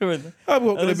go in. I'm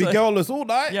not going to be like, girlless all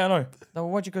night. Yeah, I know. No,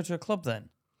 why'd you go to a club then?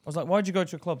 I was like, why'd you go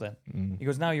to a club then? He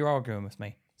goes, now you're arguing with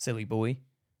me, silly boy.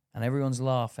 And everyone's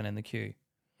laughing in the queue.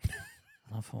 And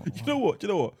I thought, You know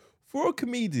what? For a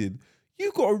comedian,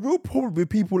 you got a real problem with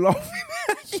people laughing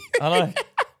at you. I know.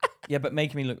 Yeah, but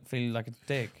making me feel like a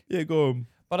dick. Yeah, go on.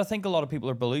 But I think a lot of people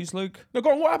are bullies, Luke. No,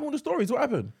 go on. What happened with the stories? What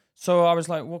happened? So I was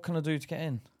like, what can I do to get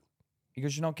in? He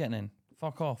goes, you're not getting in.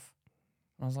 Fuck off.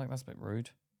 And I was like, that's a bit rude.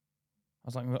 I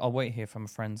was like, I'll wait here for my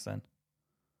friends then.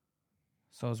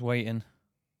 So I was waiting.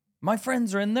 My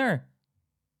friends are in there.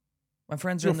 My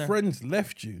friends are in there. Your friends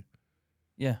left you.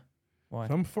 Yeah. Why?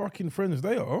 Some fucking friends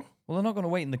they are. Well, they're not going to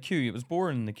wait in the queue. It was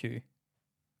boring in the queue.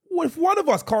 Well, if one of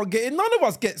us can't get in, none of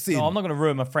us gets in. No, I'm not going to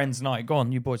ruin my friend's night. Go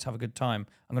on, you boys have a good time.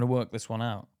 I'm going to work this one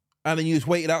out. And then you just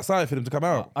waited outside for them to come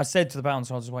out. I said to the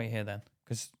bouncer, I'll just wait here then.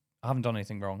 Because I haven't done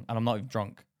anything wrong. And I'm not even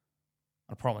drunk.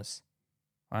 I promise.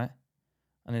 Right?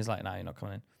 And he's like, no, you're not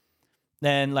coming in.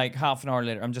 Then, like, half an hour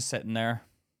later, I'm just sitting there.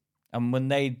 And when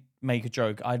they make a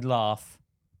joke, I'd laugh.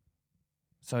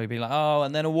 So he'd be like, oh,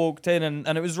 and then I walked in and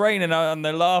it was raining and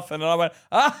they're laughing. And I went,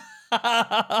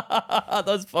 that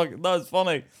was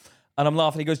funny. And I'm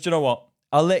laughing. He goes, do you know what?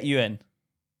 I'll let you in.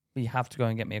 But you have to go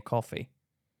and get me a coffee.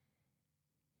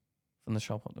 From the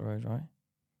shop up the road, right?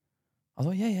 I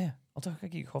thought, yeah. I'll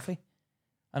get you coffee.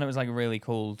 And it was like a really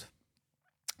cold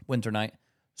winter night.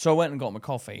 So I went and got my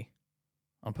coffee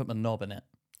and put my knob in it.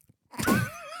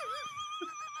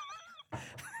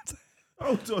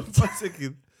 Hold on 1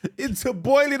 second. Into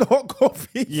boiling hot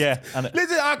coffee. Yeah.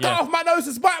 Listen, I cut off my nose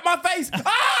and spat my face.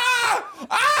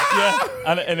 Yeah.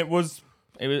 And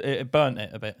it burnt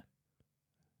it a bit.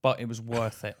 But it was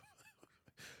worth it.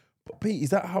 But Pete,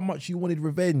 is that how much you wanted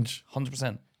revenge?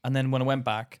 100%. And then when I went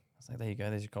back, I was like, there you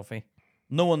go, there's your coffee.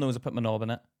 No one knows I put my knob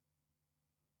in it.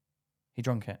 He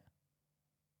drank it.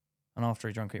 And after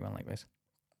he drank it, he went like this.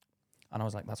 And I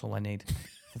was like, that's all I need.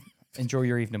 Enjoy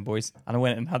your evening, boys. And I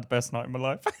went and had the best night of my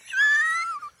life.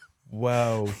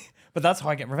 Wow. But that's how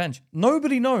I get revenge.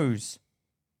 Nobody knows.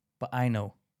 But I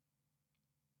know.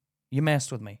 You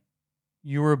messed with me.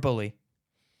 You were a bully.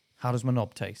 How does my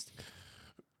knob taste?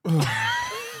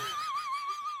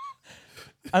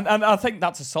 And I think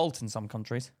that's assault in some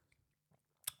countries.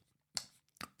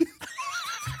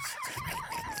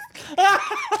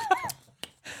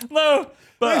 No,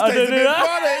 but I didn't do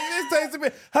that. This tastes a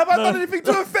bit. Have I done anything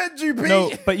to offend you, Pete?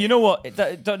 No, but you know what?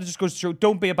 That just goes to show,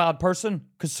 don't be a bad person,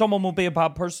 because someone will be a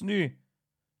bad person to you.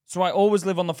 So I always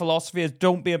live on the philosophy is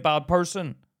don't be a bad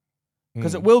person,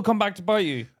 because it will come back to bite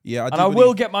you. Yeah, I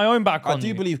will get my own back on I do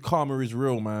you. believe karma is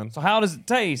real, man. So how does it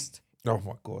taste? Oh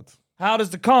my God. How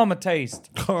does the karma taste?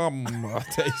 Karma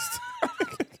taste.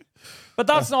 But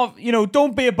that's not,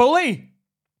 don't be a bully.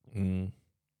 Mm.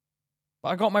 But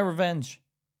I got my revenge.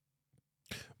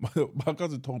 My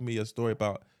cousin told me a story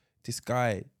about this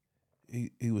guy.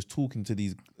 He was talking to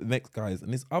these next guys,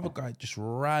 and this other guy just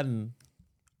ran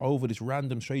over this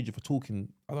random stranger for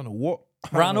talking. I don't know what.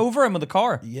 Ran over him with the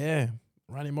car. Yeah,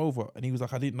 ran him over, and he was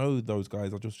like, "I didn't know those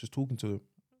guys. I was just talking to him."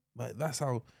 Like that's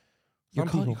how. Your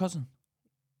Some cousin.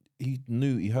 He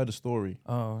knew. He heard a story.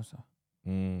 Oh, so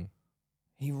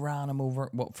he ran him over.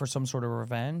 What, for some sort of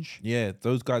revenge? Yeah,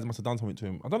 those guys must have done something to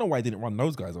him. I don't know why he didn't run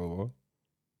those guys over.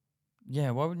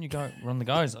 Yeah, why wouldn't you go run the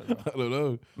guys over? I don't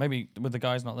know. Maybe with the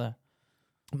guys not there.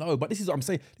 No, but this is what I'm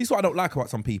saying. This is what I don't like about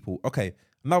some people. Okay,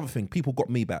 another thing. People got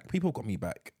me back.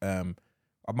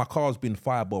 My car's been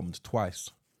firebombed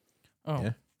twice. Oh.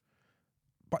 Yeah.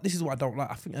 But this is what I don't like.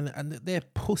 I think, and they're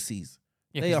pussies.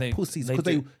 Yeah, they are pussies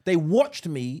because they watched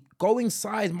me go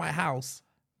inside my house,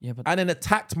 and then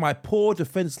attacked my poor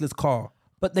defenseless car.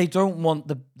 But they don't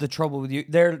want the trouble with you.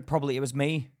 It was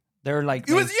me. They're like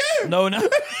It was you. No.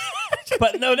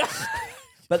 But no.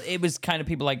 But it was kind of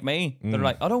people like me. They're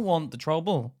like, I don't want the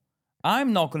trouble.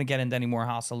 I'm not going to get into any more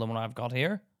hassle than what I've got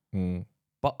here.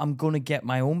 But I'm going to get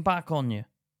my own back on you.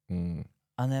 And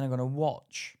then I'm going to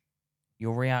watch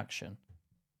your reaction.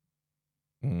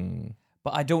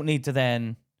 But I don't need to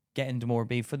then get into more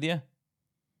beef with you.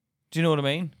 Do you know what I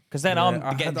mean? Because then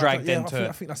I'm getting dragged into it.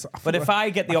 I think that's. But if I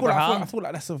get the upper hand, I feel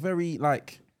like that's a very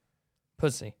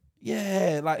pussy.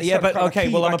 Yeah, like Yeah, but like okay.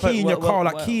 key, Well, I'm like a key in your car,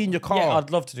 like key in your car. Yeah,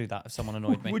 I'd love to do that if someone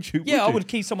annoyed me. Would you? Yeah, Would I you? would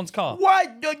key someone's car. Why?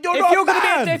 You're If not you're a man.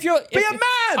 gonna be, if you're, Be a man.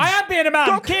 I am being a man.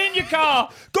 Go- Key in your car.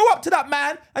 Go up to that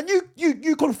man and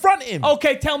you confront him.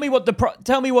 Okay, tell me what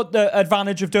the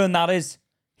advantage of doing that is.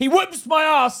 He whips my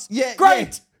ass. Yeah,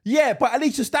 Great. Yeah, but at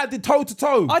least you're standing toe to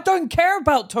toe. I don't care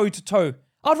about toe to toe.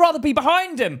 I'd rather be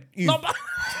behind him. Not...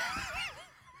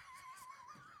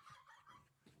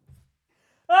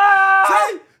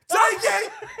 Take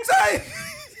it.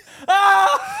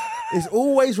 It's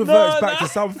always reverts back to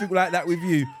something like that with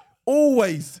you.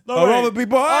 Always. I'd rather be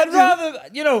behind I'd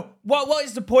rather, what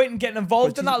is the point in getting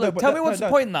involved in that? Look, tell me what's the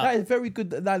point in that? That is a very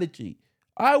good analogy.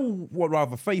 I would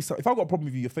rather face. If I've got a problem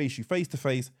with you, face to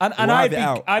face, And I'd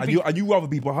you rather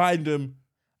be behind them.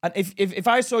 And if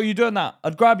I saw you doing that,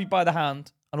 I'd grab you by the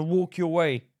hand and I'd walk you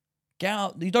away. Get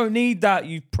out. You don't need that,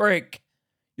 you prick.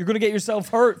 You're going to get yourself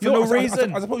hurt for no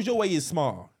reason. I suppose your way is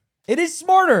smarter. It is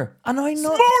smarter. And I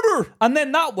know. Smarter! And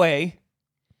then that way,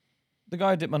 the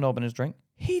guy dipped my knob in his drink.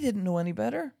 He didn't know any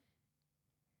better.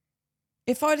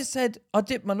 If I'd have said, I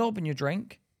dipped my knob in your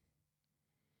drink.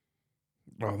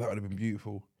 Oh, that would have been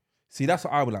beautiful. See, that's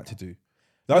what I would like to do.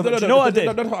 No, but you know what I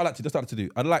did? That's what I like to. That's what I like to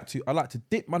do. I'd like to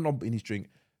dip my knob in his drink,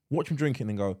 watch him drinking,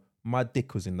 and go, "My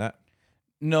dick was in that.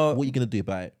 No. What are you gonna do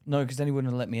about it?" No, because then he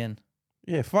wouldn't have let me in.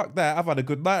 Yeah, fuck that. I've had a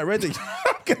good night already.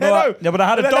 No, but I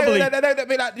had a doubly.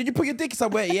 Like, did you put your dick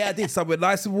somewhere? Yeah, I did, somewhere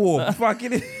nice and warm.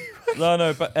 Fucking.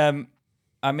 No, but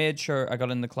I made sure I got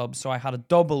in the club, so I had a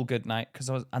double good night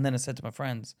and then I said to my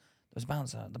friends, "There's a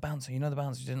bouncer, the bouncer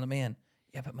didn't let me in.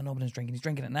 Yeah, but my knob is drinking. He's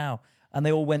drinking it now." And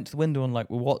they all went to the window and we're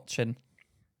watching.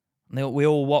 And we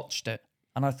all watched it,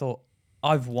 and I thought,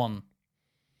 I've won.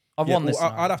 I've won this.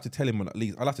 I'd have to tell him at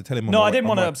least. I'd have to tell him. No, I didn't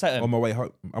want to upset him. On my way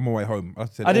home. On my way home. I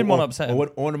didn't want to upset him.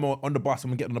 Or on the bus,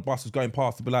 when we get on the bus, was going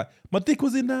past, to be like, "My dick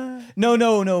was in there."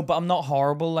 No, but I'm not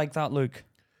horrible like that, Luke.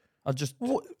 I just.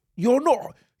 What? You're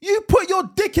not. You put your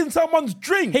dick in someone's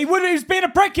drink. He was being a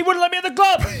prick. He wouldn't let me in the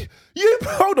club.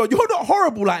 Hold on. You're not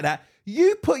horrible like that.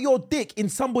 You put your dick in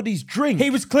somebody's drink.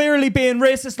 He was clearly being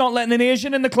racist, not letting an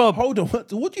Asian in the club. Hold on. What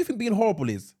do you think being horrible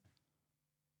is?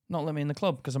 Not let me in the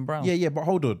club because I'm brown. Yeah, but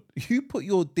hold on. You put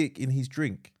your dick in his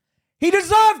drink. He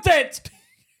deserved it.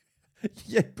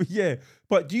 Yeah.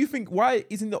 But do you think why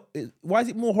is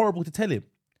it more horrible to tell him?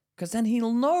 Because then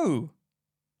he'll know.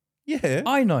 Yeah.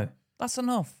 I know. That's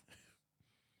enough.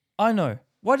 I know.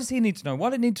 Why does he need to know? Why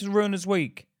did he need to ruin his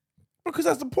week? Because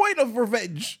that's the point of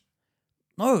revenge.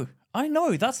 No, I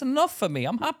know. That's enough for me.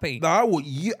 I'm happy. No,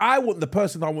 I want the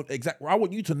person I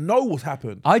want you to know what's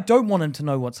happened. I don't want him to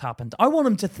know what's happened. I want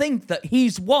him to think that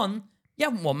he's won. You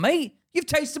haven't won, mate. You've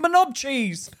tasted my knob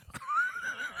cheese.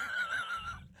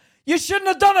 You shouldn't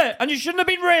have done it, and you shouldn't have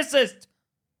been racist.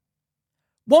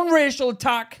 One racial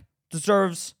attack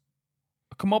deserves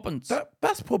a comeuppance.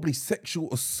 That's probably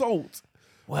sexual assault.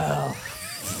 Well,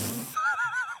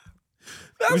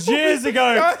 it was years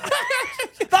ago.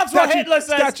 That's what Hitler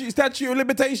says. Statute of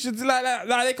limitations like that.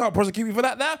 Like, they can't prosecute me for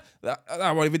that now.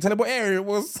 I won't even tell them what area it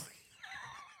was.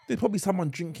 There's probably someone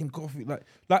drinking coffee. Like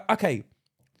okay,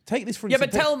 take this for Yeah,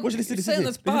 but tell him. Listen,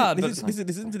 that's bad.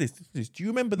 Listen to this. Do you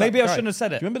remember that Maybe I guy? shouldn't have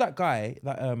said it. Do you remember that guy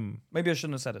that Maybe I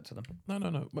shouldn't have said it to them.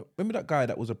 No. Remember that guy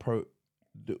that was the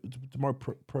more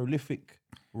prolific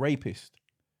rapist?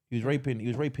 He was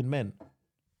raping men.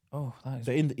 Oh, that is.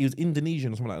 So he was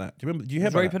Indonesian or something like that. Do you remember? Do you hear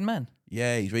He's about raping that? men.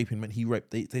 Yeah, he's raping men.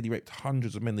 They said he raped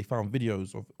hundreds of men. They found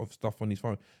videos of stuff on his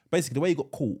phone. Basically, the way he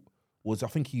got caught was, I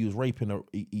think he was raping.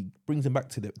 He brings them back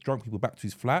to the drunk people back to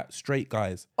his flat. Straight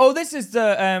guys. Oh, this is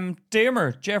the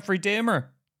Dahmer, Jeffrey Dahmer.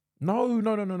 No.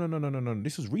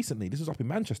 This was recently. This was up in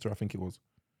Manchester, I think it was.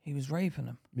 He was raping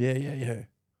him. Yeah.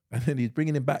 And then he's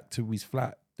bringing him back to his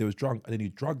flat. They was drunk, and then he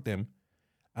drugged them,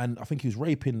 and I think he was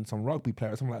raping some rugby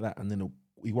player or something like that. And then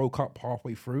he woke up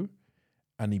halfway through,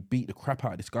 and he beat the crap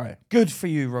out of this guy. Good for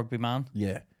you, rugby man.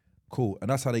 Yeah, cool.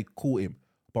 And that's how they caught him.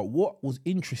 But what was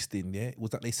interesting, was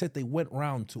that they said they went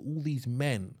round to all these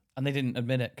men. And they didn't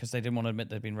admit it because they didn't want to admit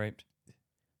they'd been raped.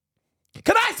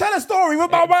 Can I tell a story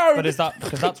with my mouth? But is that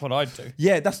because that's what I'd do?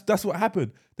 Yeah, that's what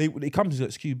happened. They come to me,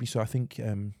 excuse me, so I think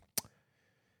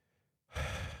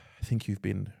you've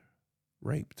been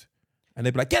raped. And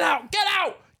they'd be like, get out!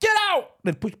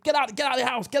 They'd push, get out of the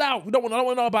house, get out. I don't want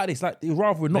to know about this. Like, they'd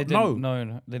rather not know.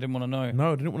 No, they didn't want to know.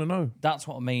 No, they didn't want to know. That's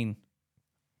what I mean.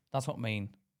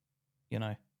 You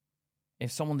know,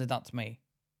 if someone did that to me,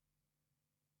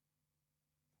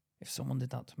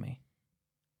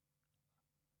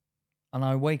 and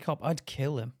I wake up, I'd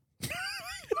kill him.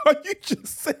 You've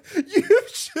just said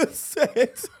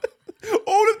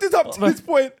all of this up to this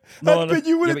point has been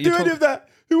you wouldn't do any of that.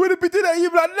 who would have been doing that,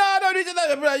 you'd be like, no, don't need to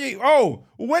know. Like, oh,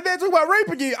 when they're talking about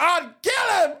raping you, I'd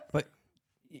kill him. But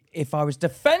if I was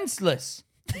defenseless,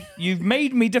 you've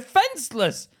made me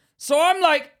defenseless. So I'm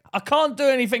like, I can't do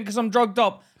anything because I'm drugged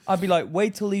up. I'd be like,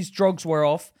 wait till these drugs wear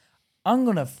off. I'm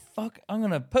gonna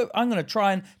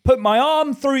try and put my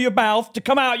arm through your mouth to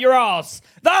come out your ass.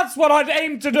 That's what I'd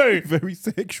aim to do. Very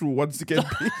sexual once again.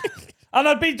 And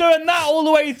I'd be doing that all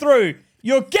the way through.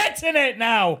 You're getting it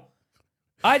now.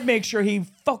 I'd make sure he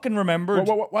fucking remembered.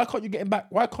 Why can't you get him back?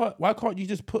 Why can't you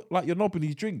just put like your knob in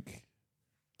his drink?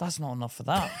 That's not enough for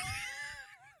that.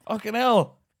 Fucking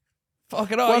hell.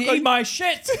 Eat my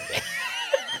shit.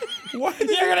 Why You're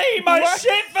gonna eat my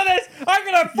shit for this. I'm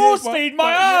gonna force feed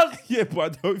my ass. Yeah, but I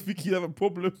don't think he'd have a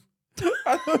problem.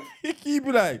 I don't think he'd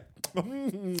be like,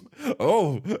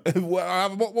 oh,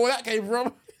 where that came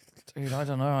from? Dude, I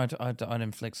don't know. I'd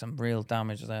inflict some real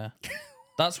damage there.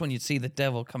 That's when you'd see the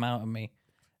devil come out of me.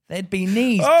 There'd be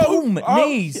knees. Boom,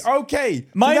 knees. Okay.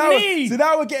 My knees. So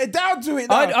now we're getting down to it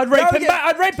now. I'd rape him back.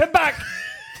 I'd rape him back.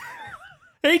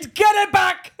 He'd get it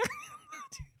back.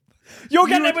 You're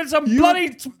getting it with some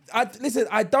bloody... Listen,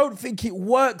 I don't think it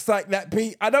works like that,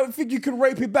 Pete. I don't think you can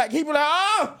rape him back. He'd be like,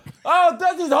 oh,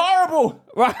 that is horrible.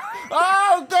 Right.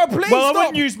 Oh, God, please Well, stop. I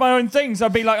wouldn't use my own things.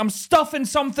 I'd be like, I'm stuffing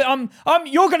something.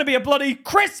 You're going to be a bloody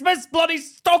Christmas bloody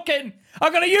stocking.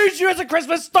 I'm going to use you as a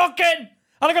Christmas stocking.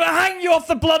 And I'm going to hang you off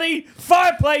the bloody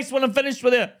fireplace when I'm finished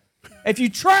with it. If you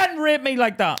try and rape me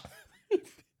like that.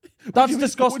 That's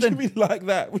disgusting. What do you mean like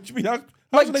that? What do you mean?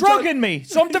 Like drugging me.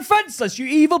 So I'm defenseless, you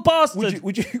evil bastard.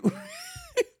 Would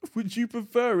you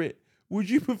prefer it? Would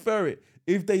you prefer it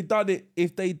if they done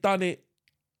it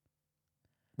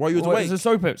while you was awake? Is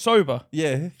it sober?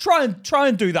 Yeah. Try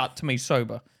and do that to me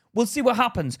sober. We'll see what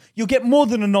happens. You'll get more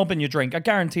than a knob in your drink. I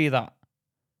guarantee you that.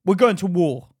 We're going to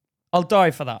war. I'll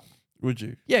die for that. Would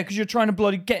you? Yeah, because you're trying to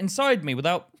bloody get inside me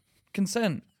without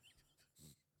consent.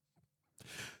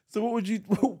 So what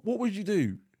would you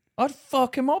do? I'd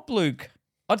fuck him up, Luke.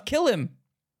 I'd kill him.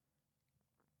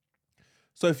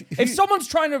 So if someone's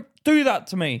trying to do that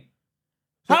to me,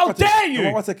 how dare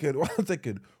you? One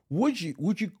second. Would you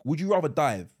rather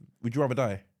die? Would you rather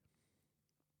die?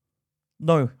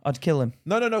 No, I'd kill him.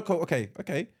 No.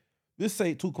 Okay. Let's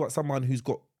say talk about someone who's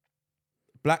got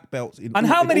black belts in. And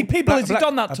how many people has he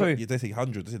done that to? Yeah, they say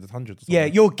hundreds. They say there's hundreds. Yeah,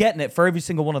 you're getting it for every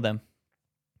single one of them.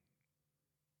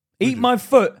 Eat my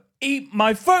foot. Eat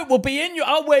my foot will be in you.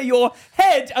 I'll wear your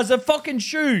head as a fucking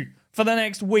shoe for the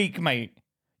next week, mate.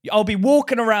 I'll be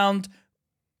walking around.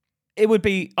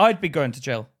 I'd be going to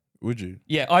jail. Would you?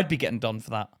 Yeah, I'd be getting done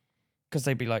for that. Because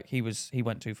they'd be like, he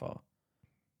went too far.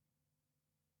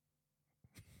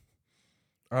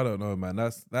 I don't know, man.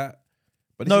 That's that.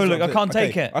 But no, look, I can't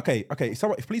take it. Okay.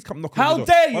 Someone, if please come knocking on your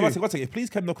door. How dare you? One second. If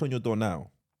please come knocking on your door now.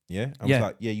 Yeah? I was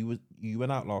like, yeah, you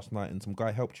went out last night and some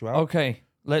guy helped you out. Okay.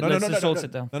 Let's just all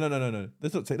sit down. No.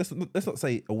 Let's not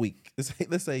say a week.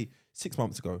 Let's say 6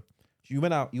 months ago. You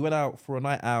went out for a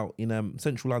night out in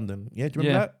central London. Yeah, do you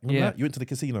remember that? Remember that? You went to the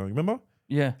casino, remember?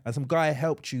 Yeah. And some guy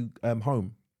helped you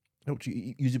home. Helped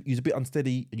you. You was a bit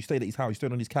unsteady and you stayed at his house. You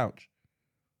stayed on his couch.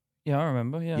 Yeah, I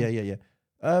remember. Yeah. Yeah.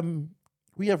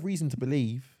 We have reason to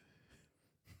believe.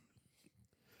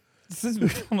 This is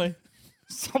funny.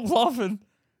 Stop laughing.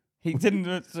 He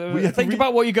didn't. Think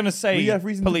about what you're going to say, we have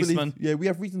reason policeman. To believe, we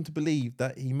have reason to believe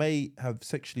that he may have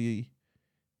sexually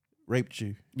raped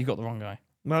you. You got the wrong guy.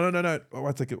 No. Oh,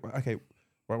 1 second. Okay,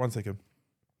 right. 1 second.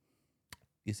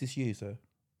 Is this you, sir?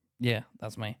 Yeah,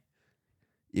 that's me.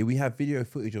 Yeah, we have video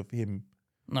footage of him.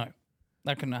 No,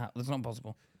 that couldn't happen. That's not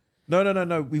possible.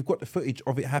 No. We've got the footage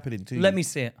of it happening to you. Let me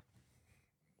see it.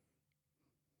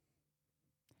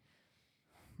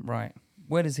 Right.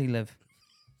 Where does he live?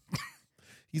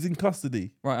 He's in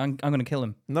custody. Right, I'm going to kill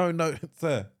him. No,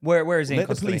 sir. Where is he in custody? Let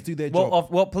the police do their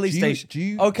job. What police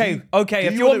station? Okay.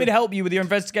 If you want me to help you with your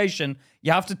investigation,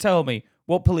 you have to tell me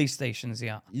what police station is he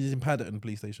at. He's in Paddington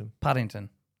police station. Paddington.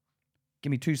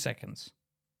 Give me 2 seconds.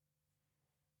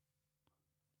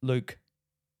 Luke,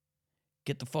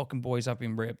 get the fucking boys up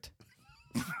and ripped.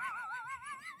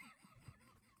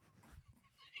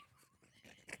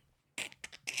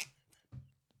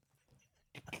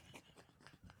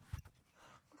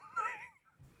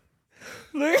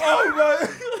 Luke.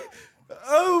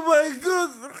 Oh my god!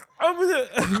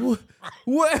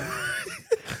 What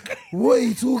are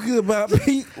you talking about,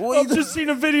 Pete? I've just seen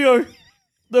a video.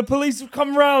 The police have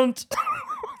come round.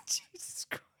 Jesus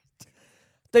Christ!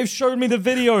 They've showed me the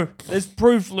video. There's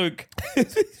proof, Luke.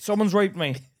 Someone's raped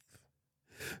me.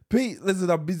 Pete, listen,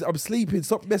 I'm sleeping.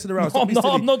 Stop messing around. No,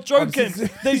 I'm not joking.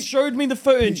 They showed me the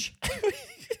footage.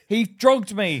 He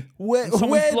drugged me. When? And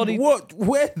someone's bloody- What?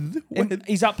 When?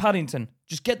 He's at Paddington.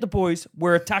 Just get the boys.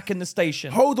 We're attacking the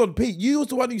station. Hold on, Pete. You was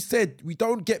the one who said we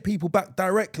don't get people back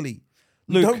directly.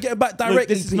 We Luke, don't get them back directly. Luke,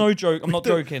 this is Pete. no joke. I'm not We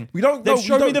don't- joking. We don't. They've no, we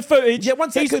shown me don't- the footage. Yeah,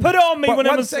 1 second. He's put it on me But when I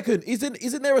one was. second.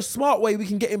 Isn't there a smart way we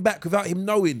can get him back without him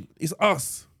knowing? It's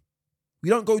us. We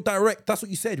don't go direct. That's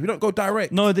what you said. We don't go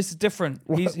direct. No, this is different.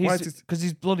 Why He's is this- because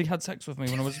he's bloody had sex with me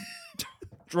when I was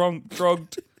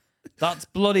drugged. That's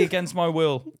bloody against my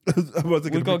will. We've got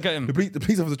to get him. The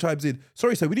police officer chimes in.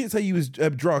 Sorry, sir. We didn't say you was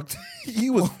drugged.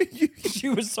 You was. She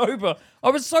was sober. I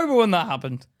was sober when that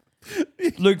happened.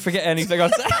 Luke, forget anything I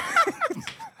said.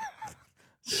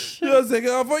 One second.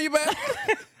 I'll phone you back.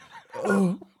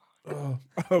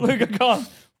 Luke, I can't.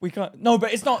 We can't. No,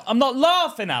 but it's not. I'm not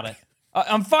laughing at it.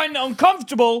 I'm finding it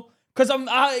uncomfortable because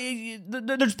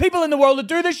there's people in the world that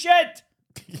do this shit.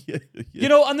 Yeah. You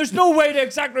know, and there's no way to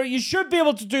exactly. You should be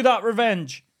able to do that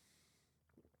revenge.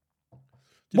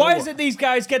 Why is it these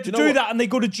guys get to do that and they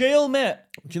go to jail, mate?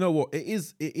 Do you know what? It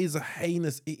is a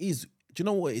heinous. It is. Do you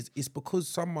know what it is? It's because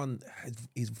someone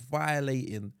is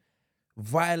violating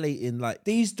like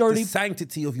These dirty. the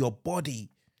sanctity of your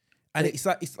body, and it's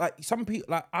like some people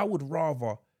like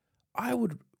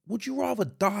would you rather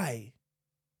die?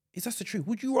 Is that the truth?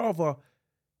 Would you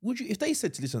if they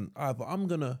said to listen, either I'm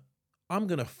gonna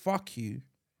fuck you.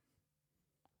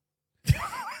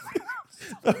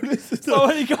 No, listen,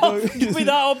 So you can't give me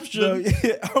that option. No,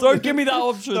 yeah, Don't give me that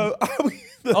option.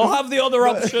 I'll have the other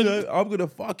option. No, I'm gonna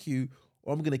fuck you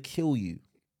or I'm gonna kill you.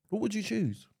 What would you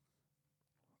choose?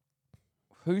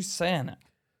 Who's saying it?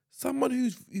 Someone who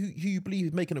you believe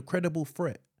is making a credible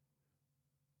threat.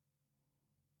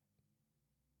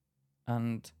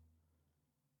 And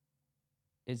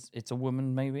it's a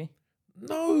woman, maybe?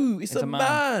 No, it's a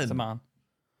man. It's a man.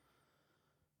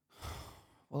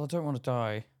 Well, I don't want to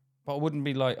die, but I wouldn't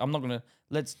be like, I'm not gonna.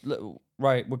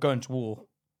 Right, we're going to war.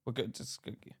 We're going to.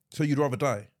 So you'd rather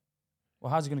die?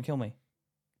 Well, how's he gonna kill me?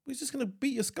 He's just gonna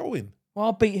beat your skull in. Well,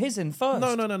 I'll beat his in first.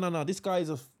 No. This guy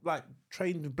is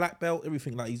trained with black belt,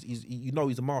 everything. Like he's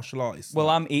he's a martial artist. Well,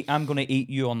 I'm gonna eat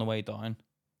you on the way down.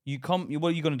 You come. What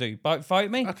are you gonna do? Fight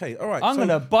me? Okay, all right. I'm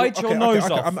gonna bite your nose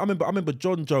off. I remember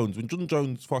John Jones. When John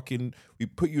Jones we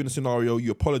put you in a scenario, you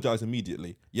apologize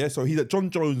immediately. Yeah, so he's at John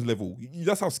Jones level.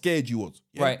 That's how scared you was.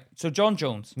 Yeah? Right. So John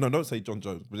Jones. No, don't say John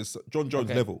Jones, but it's John Jones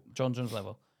level. John Jones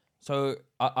level. So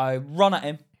I run at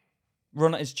him,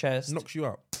 run at his chest. Knocks you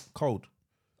out cold.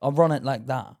 I'll run it like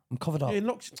that. I'm covered up. Yeah,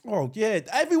 knocks. Oh yeah,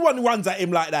 everyone runs at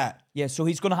him like that. Yeah, so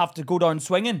he's gonna have to go down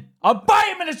swinging. I'll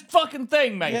bite him in his fucking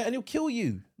thing, mate. Yeah, and he'll kill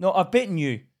you. No, I've bitten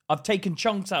you. I've taken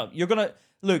chunks out. You're gonna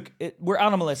look. We're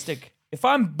animalistic. If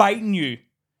I'm biting you,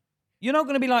 you're not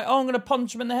gonna be like, oh, I'm gonna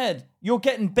punch him in the head. You're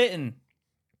getting bitten.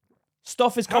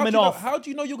 Stuff is coming off. How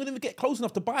do you know you're gonna get close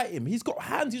enough to bite him? He's got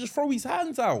hands. You just throw his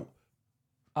hands out.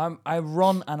 I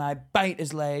run and I bite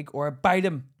his leg or I bite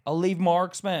him. I'll leave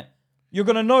marks, mate. You're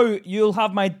gonna know. You'll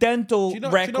have my dental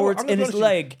records in his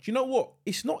leg. Do you know what?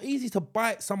 It's not easy to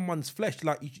bite someone's flesh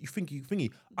like you think you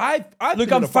thingy. I've Look,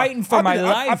 been I'm in a fight. fighting for my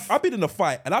life. I've been in a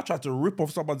fight and I tried to rip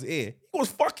off someone's ear. It was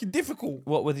fucking difficult.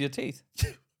 What, with your teeth?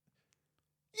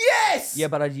 Yes. Yeah,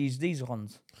 but I'd use these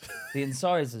ones, the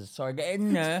incisors. So I get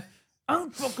in there.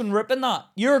 I'm fucking ripping that.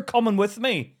 You're coming with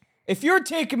me. If you're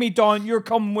taking me down, you're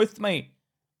coming with me.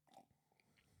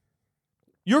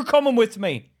 You're coming with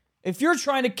me. If you're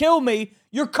trying to kill me,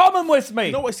 you're coming with me.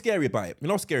 You know what's scary about it? You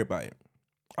know what's scary about it?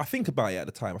 I think about it at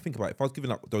the time. I think about it. If I was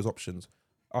giving up those options,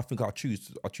 I think I'll choose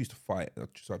to fight.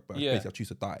 Basically, I choose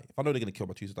to die. If I know they're gonna kill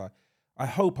me, I choose to die. I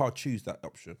hope I'll choose that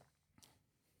option.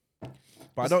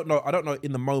 But I don't know. I don't know.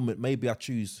 In the moment, maybe I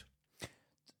choose.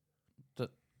 That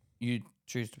you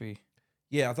choose to be.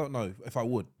 Yeah, I don't know if I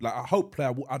would. Like, I hope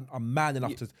I'm man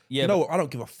enough to. Yeah, you know what? I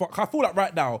don't give a fuck. I feel like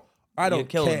right now, I don't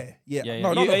kill care. him. Yeah, Yeah,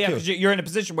 no, not kill. because you're in a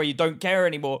position where you don't care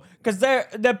anymore because they're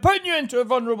putting you into a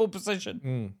vulnerable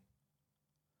position.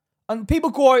 And people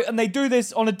go out and they do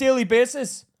this on a daily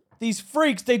basis. These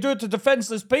freaks, they do it to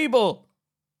defenseless people.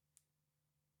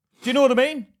 Do you know what I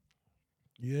mean?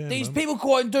 Yeah, These man. people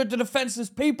go out and do it to defenseless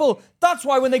people. That's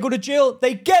why when they go to jail,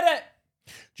 they get it.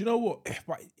 Do you know what?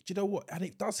 But do you know what? And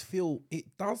it does feel. I'm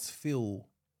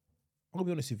gonna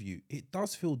be honest with you. It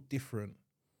does feel different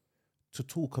to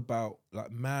talk about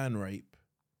like man rape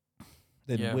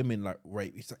than women like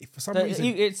rape. It's like, for some reason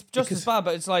It's just as bad,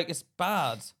 but it's like, it's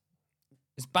bad.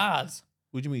 It's bad.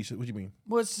 What do you mean? What do you mean?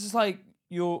 Well, it's just like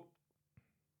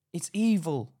it's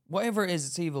evil. Whatever it is,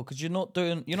 it's evil because you're not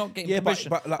getting permission.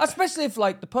 But like, especially if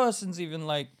like the person's even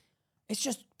like, it's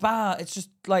just bad. It's just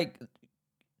like,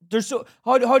 there's so,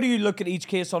 how do you look at each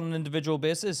case on an individual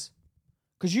basis?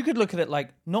 Because you could look at it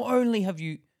like, not only have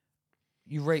you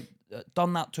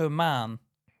done that to a man,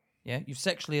 yeah, you've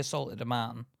sexually assaulted a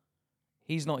man.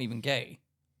 He's not even gay,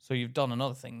 so you've done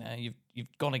another thing there.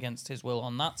 You've gone against his will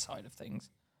on that side of things.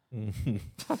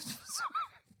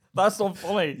 That's not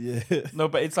funny. Yeah. No,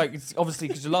 but it's like, it's obviously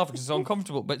because you're laughing because it's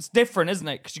uncomfortable, but it's different, isn't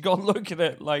it? Because you got to look at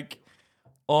it like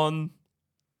on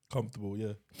Comfortable,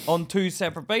 yeah. on two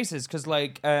separate bases. Because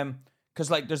like there's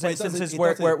But it instances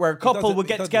doesn't- where a couple would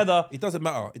get together. It doesn't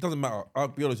matter. It doesn't matter. I'll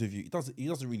be honest with you. It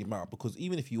doesn't really matter because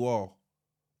even if you are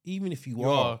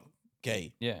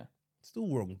gay, Yeah. it's still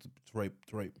wrong to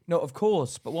rape. No, of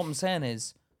course. But what I'm saying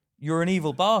is, you're an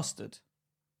evil bastard.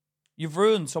 You've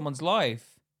ruined someone's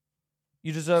life.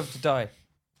 You deserve to die.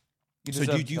 So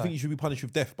do you think you should be punished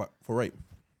with death, but for rape?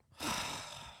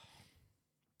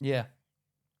 Yeah.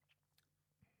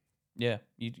 Yeah.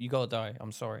 You gotta die.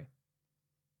 I'm sorry.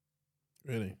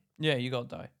 Really? Yeah, you gotta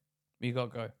die. You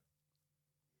gotta go.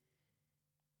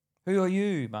 Who are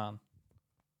you, man?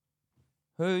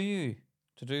 Who are you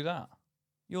to do that?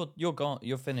 You're gone.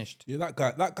 You're finished. Yeah,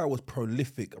 that guy was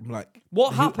prolific. I'm like,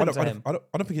 What happened to him? I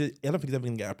don't think he's ever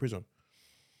gonna get out of prison.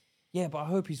 Yeah, but I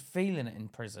hope he's feeling it in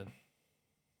prison.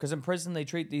 Because in prison they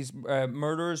treat these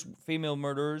murderers, female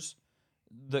murderers,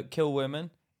 that kill women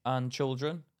and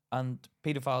children and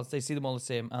pedophiles. They see them all the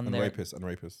same, and rapists,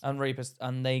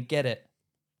 and they get it.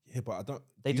 Yeah, but I don't.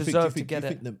 They do you deserve think, to do get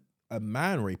you think a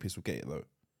man rapist will get it though?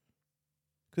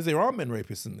 Because there are men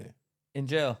rapists in there. In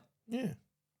jail. Yeah.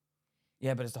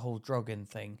 Yeah, but it's the whole drugging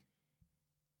thing.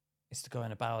 It's the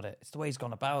going about it. It's the way he's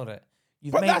gone about it.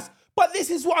 But this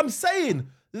is what I'm saying.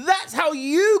 That's how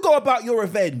you go about your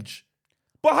revenge.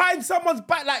 Behind someone's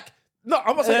back, like no,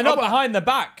 I'm not saying they're not behind the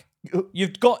back.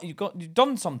 You've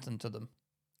done something to them.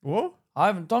 What? I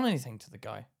haven't done anything to the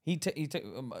guy.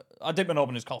 I dipped my knob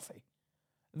in his coffee.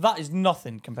 That is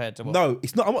nothing compared to what. No,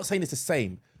 it's not. I'm not saying it's the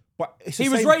same. But it's the He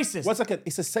was same, racist. 1 second.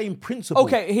 It's the same principle.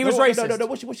 Okay, he was racist. No.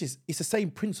 Watch this. It's the same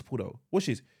principle though. Watch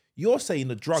this. You're saying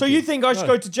the drug. So you think I should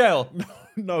go to jail?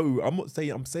 No, I'm not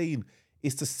saying. I'm saying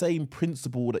it's the same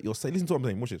principle that you're saying. Listen to what I'm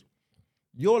saying. Watch this.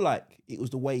 You're like, it was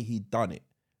the way he'd done it,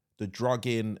 the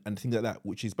drugging and things like that,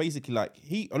 which is basically like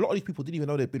a lot of these people didn't even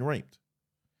know they'd been raped.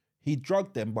 He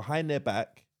drugged them behind their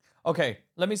back. Okay,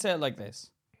 let me say it like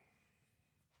this.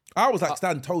 I was like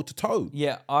stand toe to toe.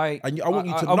 Yeah, I want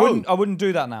you to know. I wouldn't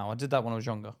do that now. I did that when I was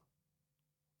younger.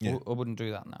 Yeah. I wouldn't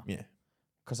do that now. Yeah.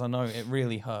 Because I know it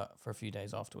really hurt for a few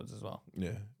days afterwards as well.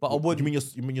 Yeah. But I wouldn't.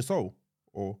 You mean your soul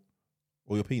or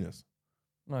your penis?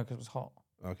 No, because it was hot.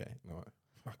 Okay. All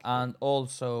right. And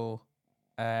also,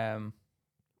 I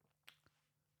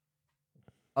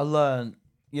learned,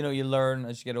 you learn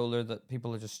as you get older that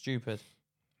people are just stupid.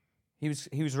 He was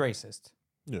racist.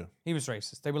 Yeah. He was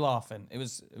racist. They were laughing. It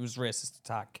was racist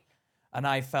attack. And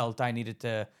I felt I needed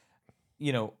to,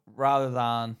 rather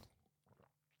than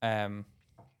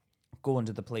going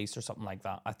to the police or something like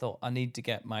that, I thought I need to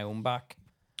get my own back.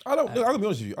 I'm gonna be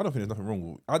honest with you. I don't think there's nothing wrong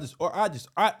with it.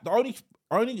 The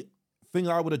only thing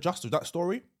I would adjust with that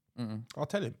story, I'll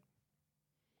tell him.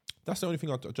 That's the only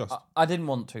thing I'd adjust. I didn't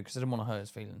want to because I didn't want to hurt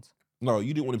his feelings. No,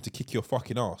 you didn't want him to kick your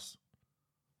fucking ass.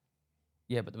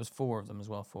 Yeah, but there was 4 of them as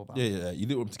well, 4 Yeah. You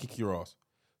didn't want him to kick your ass.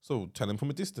 So tell him from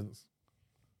a distance.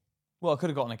 Well, I could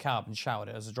have got in a cab and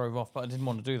shouted it as I drove off, but I didn't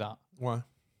want to do that. Why?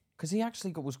 Because he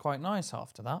actually was quite nice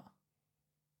after that.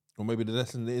 Or maybe the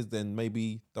lesson is then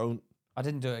maybe don't. I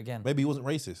didn't do it again. Maybe he wasn't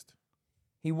racist.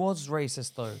 He was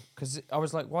racist though, because I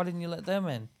was like, why didn't you let them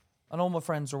in? And all my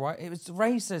friends were white. It was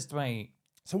racist, mate.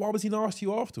 So why was he nasty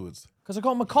to you afterwards? Because I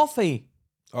got him a coffee.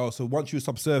 Oh, so once you were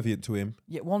subservient to him.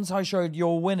 Yeah, once I showed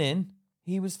you're winning,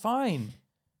 he was fine.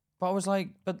 But I was like,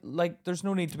 there's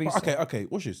no need to be... Okay,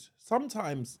 watch this.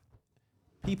 Sometimes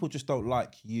people just don't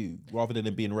like you rather than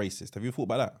them being racist. Have you thought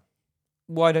about that?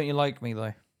 Why don't you like me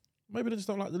though? Maybe they just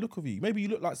don't like the look of you. Maybe you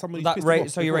look like somebody.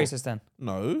 So you're racist then?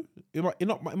 No, it might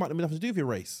not have nothing to do with your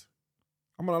race.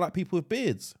 I'm gonna like people with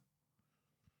beards.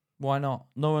 Why not?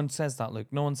 No one says that, Luke.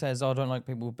 No one says, I don't like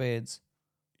people with beards.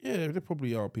 Yeah, there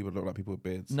probably are people that don't like people with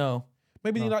beards. No.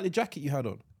 Maybe you like the jacket you had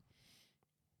on.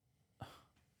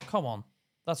 Come on.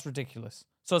 That's ridiculous.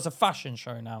 So it's a fashion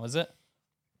show now, is it?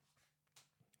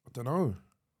 I don't know.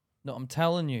 No, I'm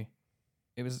telling you.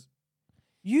 It was...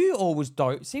 You always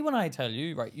doubt. See, when I tell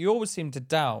you, right, you always seem to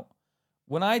doubt.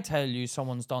 When I tell you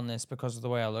someone's done this because of the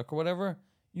way I look or whatever,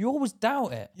 you always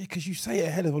doubt it. Yeah, because you say it a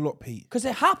hell of a lot, Pete. Because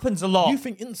it happens a lot. You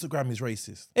think Instagram is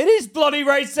racist. It is bloody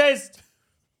racist.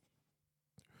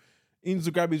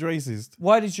 Instagram is racist.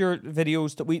 Why does your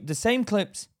videos the same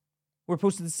clips, we're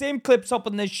posting the same clips up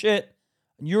on this shit,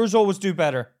 and yours always do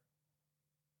better?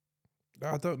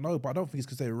 I don't know, but I don't think it's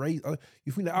because they're racist.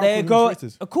 You think the There you algorithm go. is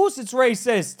racist? Of course it's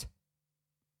racist.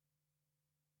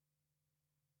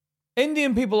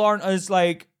 Indian people aren't as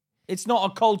like, it's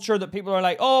not a culture that people are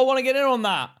like, oh, I want to get in on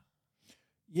that.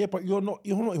 Yeah, but you're not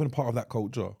even a part of that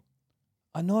culture.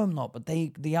 I know I'm not, but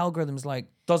the algorithm's like,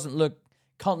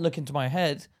 can't look into my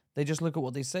head. They just look at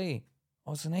what they see.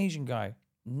 Oh, it's an Asian guy.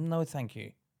 No, thank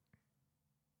you.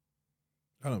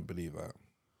 I don't believe that.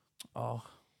 Oh,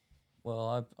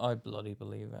 well, I bloody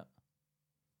believe it.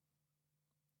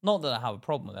 Not that I have a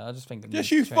problem with it. I just think it Yes,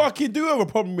 needs you to change. fucking do have a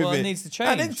problem with Well, it. it needs to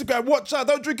change. And Instagram, watch out.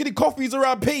 Don't drink any coffees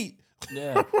around Pete.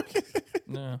 Yeah.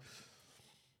 Yeah.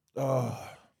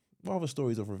 What other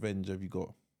stories of revenge have you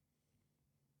got?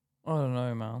 I don't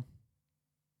know, man.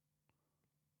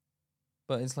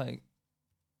 But it's like,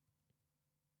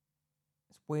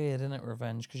 it's weird, isn't it,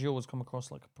 revenge? Because you always come across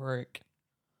like a prick.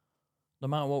 No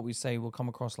matter what we say, we'll come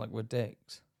across like we're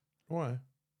dicks. Why?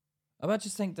 I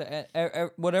just think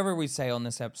that whatever we say on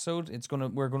this episode,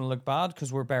 we're gonna look bad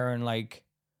because we're bearing like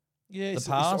Yeah, it's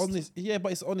past. honest. Yeah,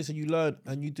 but it's honest, and you learn,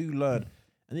 and you do learn,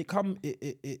 and you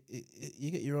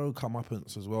get your own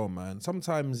comeuppance as well, man.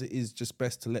 Sometimes it is just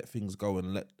best to let things go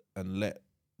and let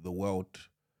the world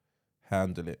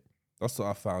handle it. That's what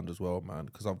I found as well, man.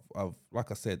 Because I've like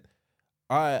I said,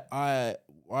 I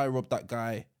robbed that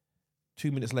guy.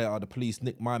 2 minutes later, the police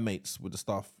nicked my mates with the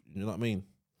stuff. You know what I mean?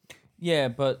 Yeah,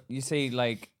 but you see,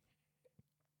 like,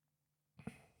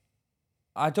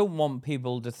 I don't want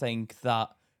people to think that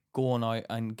going out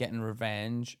and getting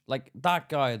revenge, like that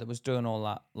guy that was doing all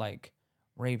that, like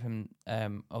raping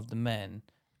of the men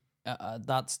at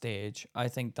that stage. I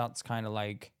think that's kind of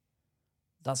like,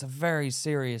 that's a very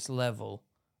serious level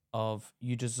of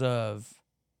you deserve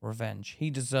revenge. He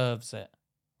deserves it,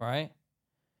 right?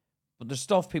 But there's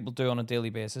stuff people do on a daily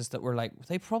basis that we're like,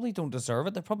 they probably don't deserve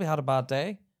it. They probably had a bad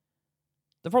day.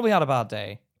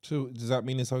 So does that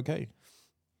mean it's okay?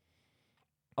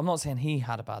 I'm not saying he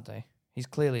had a bad day. He's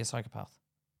clearly a psychopath.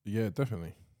 Yeah,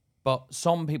 definitely. But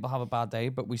some people have a bad day,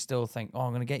 but we still think, oh,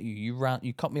 I'm going to get you.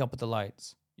 You cut me up at the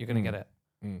lights. You're going to get it.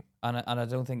 Mm. And I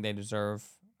don't think they deserve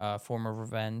a form of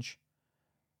revenge.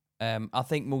 I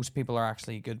think most people are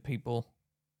actually good people.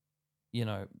 You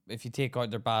know, if you take out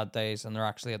their bad days and they're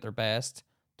actually at their best,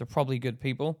 they're probably good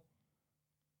people.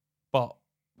 But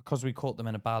because we caught them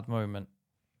in a bad moment,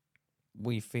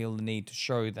 we feel the need to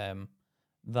show them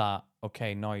that,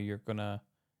 okay, now you're gonna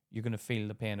feel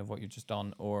the pain of what you've just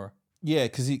done, or Yeah,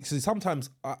 because sometimes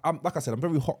I'm like I said, I'm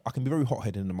very hot. I can be very hot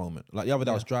headed in the moment. Like the other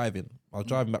day, I was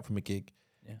driving back from a gig,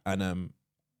 and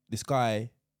this guy,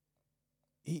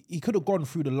 he could have gone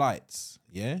through the lights,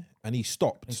 and he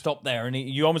stopped. he stopped there, and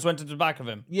you almost went to the back of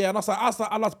him. Yeah, and I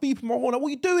was beeping my horn. Like, what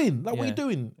are you doing? Like, what are you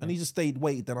doing? And he just stayed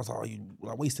waiting. Then I was like, oh, you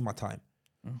like wasting my time.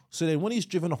 So then when he's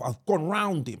driven off, I've gone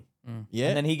round him. Yeah,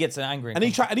 And then he gets angry, and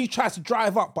he tries to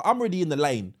drive up, but I'm already in the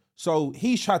lane. So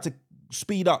he's tried to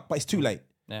speed up, but it's too late.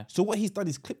 Yeah. So what he's done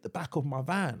is clipped the back of my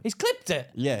van. he's clipped it.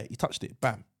 Yeah, he touched it.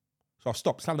 Bam. So I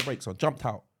stopped, slammed the brakes on, jumped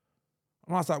out.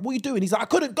 And I was like, what are you doing? He's like, I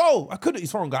couldn't go.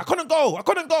 He's foreign guy. I couldn't go.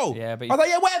 Yeah, but I was like,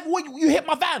 yeah, whatever. You hit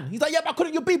my van. He's like, yeah, but I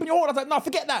couldn't. You're beeping your horn. I was like, no,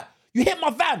 forget that. You hit my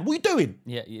van. What are you doing?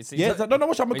 Yeah, you see. Yeah, he's like, no,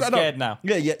 watch out. He's scared now.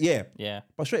 Yeah. Yeah.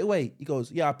 But straight away, he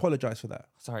goes, yeah, I apologize for that.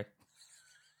 Sorry.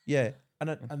 Yeah.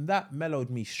 And that mellowed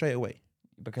me straight away.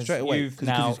 Because Straight away.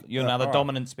 you're now the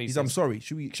dominant species. He's, I'm sorry.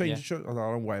 Should we exchange Yeah. the shirt? I was like,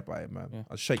 don't worry about it, man. Yeah.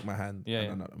 I'll shake my hand. Yeah,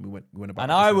 and we went about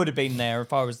And it. I would have been there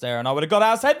if I was there, and I would have got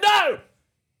out and said, no!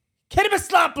 Get him a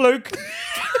slap, Luke!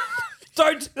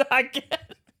 Don't do that again.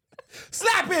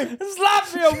 Slap him!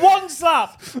 Slap me a one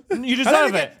slap! You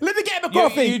deserve it. Let me get him a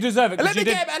coffee. You deserve it. 'cause Let me you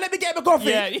did- get him a coffee.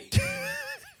 Yeah.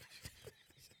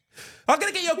 I'm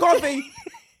gonna get you a coffee.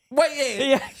 Wait here.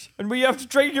 Yeah. And we have to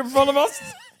drink in front of us.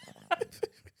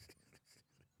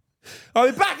 I'll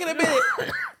be back in a minute.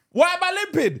 Why am I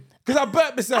limping? Because I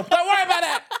burnt myself. Don't worry about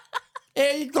that.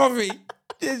 Here, your coffee.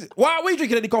 Why aren't we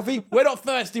drinking any coffee? We're not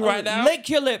thirsty right now. Lick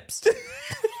your lips.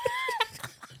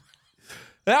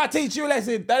 I'll teach you a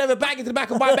lesson. Don't ever back into the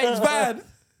back of my mate's van.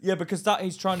 Yeah, because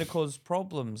he's trying to cause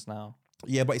problems now.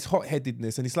 Yeah, but it's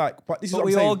hot-headedness, and it's like, but this is But what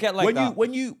we I'm saying. all get like when that.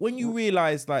 when you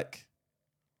realize like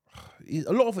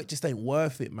a lot of it just ain't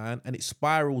worth it, man, and it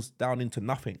spirals down into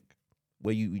nothing,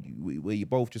 where you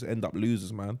both just end up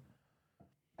losers, man.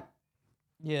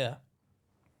 Yeah.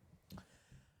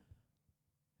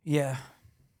 Yeah.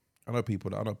 I know people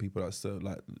that still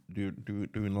like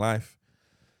doing life.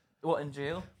 What, in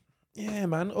jail? Yeah,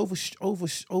 man, over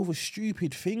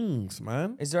stupid things,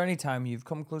 man. Is there any time you've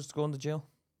come close to going to jail?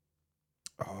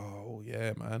 Oh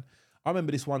yeah, man. I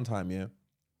remember this one time, yeah.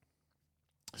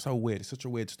 So weird. It's such a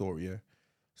weird story, yeah.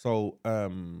 So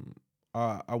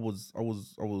I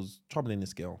was troubling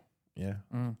this girl, yeah.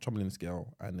 Troubling this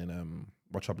girl, and then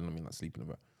by troubling I mean like sleeping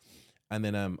with her. And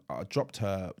then I dropped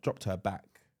her back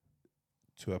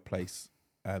to a place,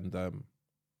 and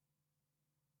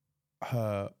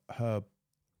her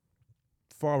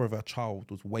father of her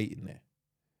child was waiting there.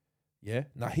 Yeah.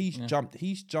 Now he's jumped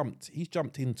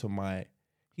into my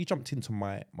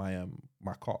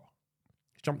car.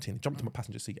 He jumped into my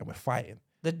passenger seat, and we're fighting.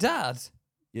 The dad?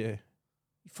 Yeah.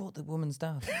 You fought the woman's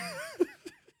dad?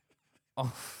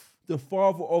 Oh. The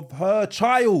father of her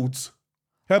child.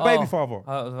 Her baby father.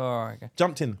 Oh, all right, okay.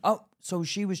 Jumped in. Oh, so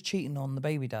she was cheating on the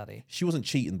baby daddy? She wasn't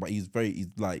cheating, but he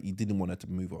didn't want her to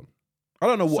move on. I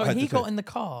don't know what. So he got in the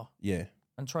car. Yeah.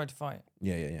 And tried to fight.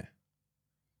 Yeah.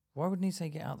 Why wouldn't he say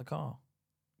get out of the car?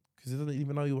 Because he didn't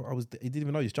even know he didn't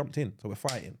even know he just jumped in. So we're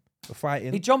fighting.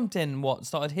 He jumped in. What?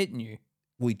 Started hitting you?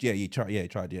 He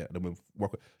tried. And then we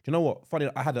walk. Do you know what? Funny,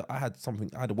 I had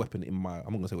a weapon in my.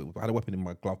 I'm not gonna say what, I had a weapon in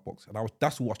my glove box, and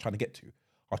that's what I was trying to get to.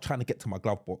 I was trying to get to my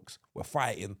glove box. We're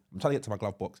fighting. I'm trying to get to my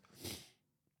glove box.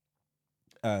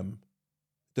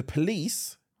 The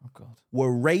police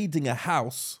were raiding a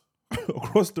house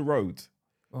across the road.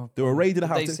 Oh, they were raiding a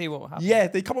house. Did they see what happened? Yeah,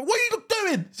 they come on. What are you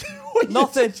doing?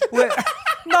 Nothing.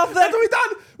 Nothing. That's what we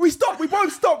done. We stopped. We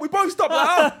both stopped.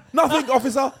 Like, nothing,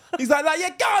 officer. He's like, yeah,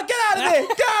 get out of here.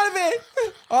 Get out of here.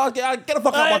 Oh, get the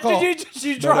fuck out of my car. Did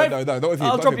you drive? No, not with you.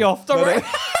 I'll drop you off. Don't worry.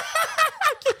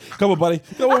 Come on, buddy.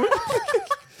 Come on.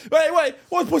 Wait.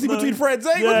 What's pussy between friends,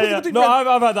 eh? Yeah. No,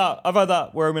 I've had that. I've had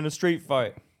that where I'm in a street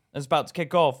fight. It's about to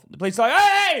kick off. The police are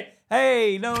like,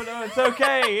 hey, no, it's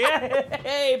okay.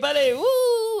 Hey, buddy,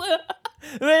 woo,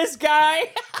 this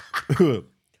guy.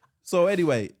 So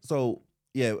anyway,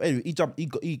 he jumped.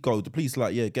 He goes. The police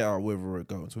like, yeah, get out wherever we're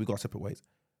going. So we got separate ways.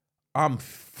 I'm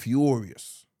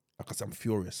furious. Like I said, I'm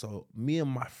furious. So me and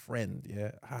my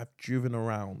friend, have driven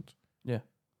around. Yeah.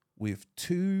 With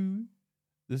two,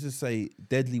 let's just say,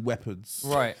 deadly weapons.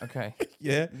 Right. Okay.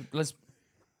 Yeah. Let's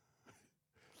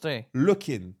see.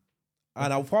 Looking,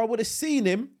 and if I would have seen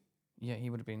him. Yeah, he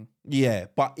would have been. Yeah,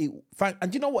 but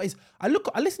and you know what is? I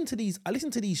listen to these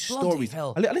stories.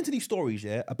 Hell. I listen to these stories,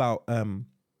 about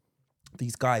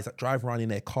these guys that drive around in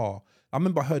their car. I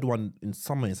remember I heard one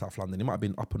somewhere in South London. It might have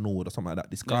been Upper Norwood or something like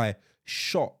that. This guy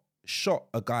shot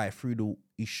a guy through the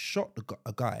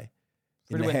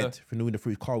head through the window,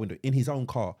 through his car window, in his own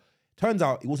car. Turns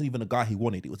out it wasn't even a guy he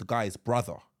wanted. It was the guy's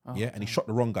brother. And he shot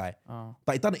the wrong guy.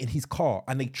 But he done it in his car,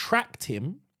 and they tracked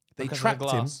him. They tracked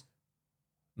him.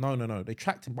 No. They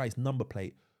tracked him by his number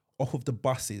plate off of the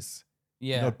buses.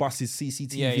 Yeah. You know, buses,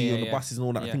 CCTV on the buses and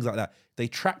all that, things like that. They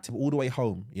tracked him all the way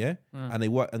home, and they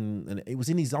were, and it was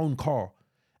in his own car.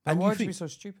 And why would you be so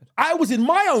stupid? I was in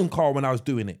my own car when I was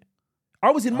doing it.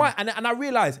 I was in my, and I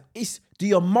realized it's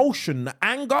the emotion, the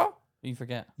anger. You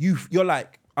forget. You're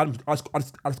like, I just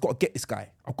got to get this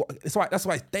guy. That's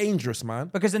why it's dangerous, man.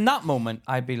 Because in that moment,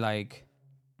 I'd be like,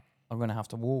 I'm going to have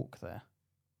to walk there.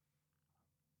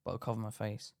 But I'll cover my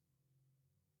face.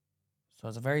 So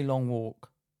it's a very long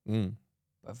walk. But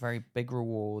a very big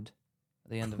reward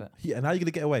at the end of it. Yeah, and how are you going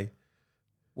to get away?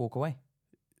 Walk away.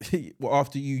 Well,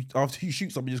 after you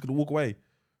shoot somebody, you're just going to walk away?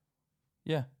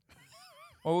 Yeah.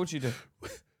 What would you do?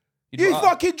 You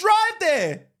fucking drive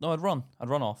there! No, I'd run. I'd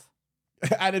run off.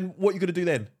 And then what are you going to do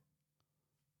then?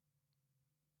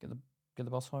 Get the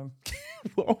bus home.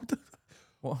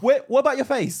 What about your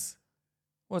face?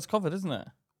 Well, it's covered, isn't it?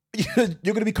 You're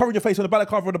going to be covering your face on the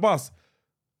balaclava on the bus.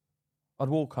 I'd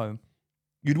walk home.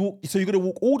 You'd walk, so you're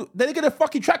going to walk then they're going to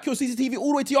fucking track your CCTV all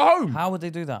the way to your home. How would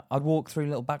they do that? I'd walk through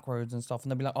little back roads and stuff,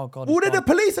 and they'd be like, oh, God. Well, then the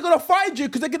police are going to find you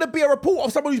because they're going to be a report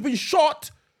of someone who's been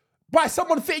shot by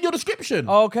someone fitting your description.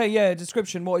 Oh, okay, yeah,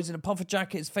 description. What, he's in a puffer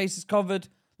jacket, his face is covered.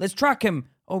 Let's track him.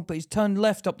 Oh, but he's turned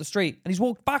left up the street, and he's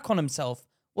walked back on himself.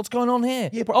 What's going on here?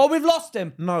 Yeah, but we've lost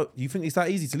him. No, you think it's that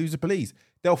easy to lose the police?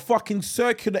 They'll fucking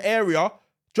circle the area,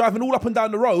 driving all up and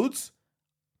down the roads.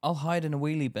 I'll hide in a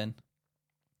wheelie bin.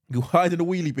 You hide in a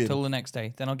wheelie bin? Till the next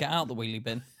day. Then I'll get out the wheelie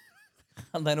bin.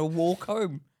 And then I'll walk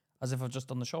home as if I've just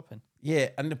done the shopping. Yeah,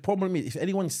 and the problem is, if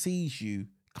anyone sees you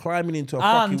climbing into a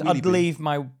fucking wheelie bin... And I'd leave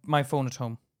my phone at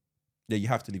home. Yeah, you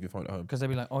have to leave your phone at home. Because they'd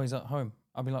be like, oh, he's at home.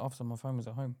 I'll be like, officer, my phone was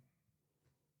at home.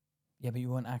 Yeah, but you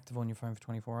weren't active on your phone for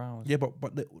 24 hours. Yeah, but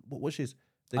what's this?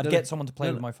 I'd get someone to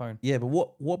play with my phone. Yeah, but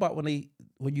what about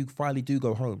when you finally do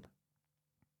go home?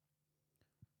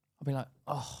 I'll be like,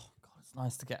 oh, God, it's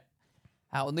nice to get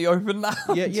out in the open now.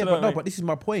 Yeah, but this is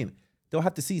my point. They'll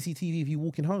have the CCTV of you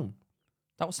walking home.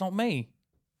 That was not me.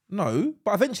 No,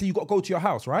 but eventually you got to go to your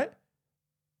house, right?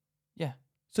 Yeah.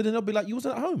 So then they'll be like, you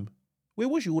wasn't at home. Where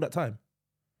was you all that time?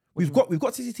 We've got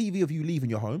CCTV of you leaving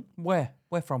your home. Where?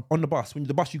 Where from? On the bus. When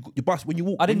you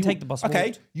walk. I didn't take the bus.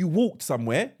 Okay, you walked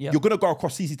somewhere. Yep. You're gonna go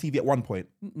across CCTV at one point.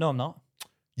 No, I'm not.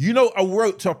 You know, I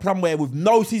wrote to somewhere with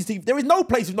no CCTV. There is no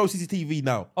place with no CCTV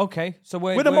now. Okay, so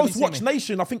We're the where have most you seen watched me?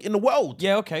 nation, I think, in the world.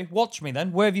 Yeah, okay. Watch me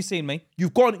then. Where have you seen me?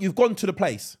 You've gone to the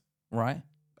place. Right.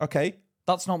 Okay.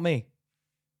 That's not me.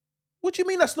 What do you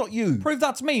mean that's not you? Prove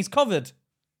that's me. He's covered.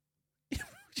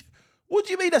 What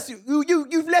do you mean that's you?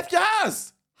 You've left your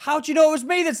house. How do you know it was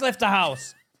me that's left the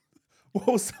house?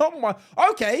 Well, someone.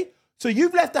 Okay, so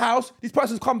you've left the house. This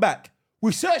person's come back.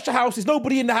 We searched the house. There's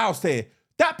nobody in the house here.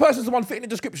 That person's the one fitting the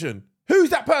description.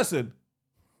 Who's that person?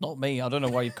 Not me. I don't know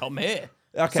why you've come here.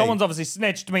 Okay. Someone's obviously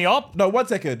snitched me up. No, 1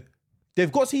 second.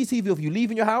 They've got CCTV of you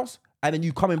leaving your house and then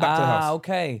you coming back to the house.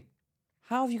 Okay.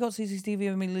 How have you got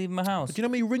CCTV of me leaving my house? Do you know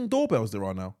how many ring doorbells there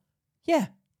are now? Yeah.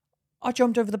 I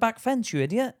jumped over the back fence, you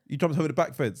idiot. You jumped over the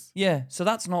back fence. Yeah, so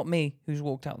that's not me who's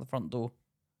walked out the front door.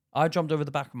 I jumped over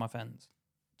the back of my fence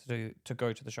to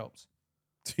go to the shops.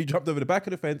 So you jumped over the back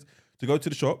of the fence to go to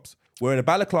the shops, wearing a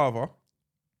balaclava.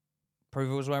 Prove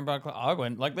it was wearing back. I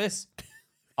went like this.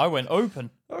 I went open.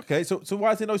 Okay, so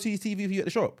why is there no CCTV of you at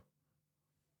the shop?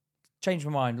 Changed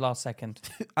my mind last second.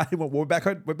 I went back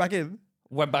in.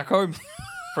 Went back home.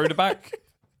 Through the back.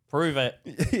 Prove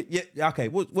it. Yeah, okay.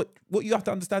 What you have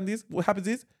to understand is what happens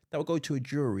is that will go to a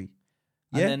jury.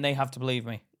 Yeah. And then they have to believe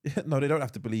me. No, they don't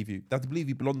have to believe you. They have to believe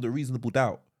you beyond a reasonable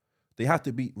doubt. They have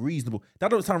to be reasonable. That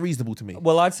don't sound reasonable to me.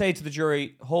 Well, I'd say to the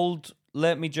jury,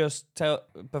 let me just tell,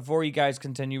 before you guys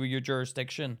continue with your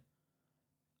jurisdiction,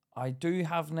 I do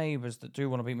have neighbours that do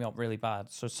want to beat me up really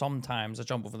bad. So sometimes I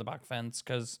jump over the back fence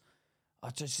because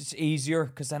it's easier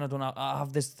because then I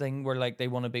have this thing where like they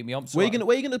want to beat me up. So where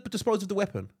are you gonna dispose of the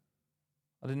weapon?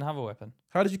 I didn't have a weapon.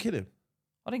 How did you kill him?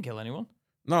 I didn't kill anyone.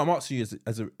 No, I'm asking you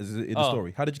as in the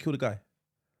story. How did you kill the guy?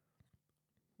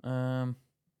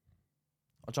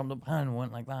 I jumped up behind and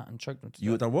went like that and choked him to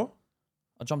You death. done what?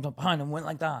 I jumped up behind and went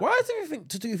like that. Why is everything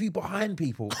to do with you behind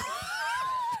people?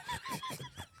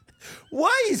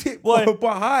 Why is it Why?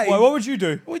 behind? Why, what would you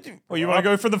do? Would you? Well, you want to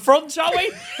go for the front, shall we?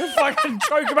 Fucking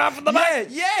choke him out from the back.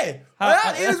 Yeah.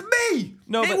 It was me.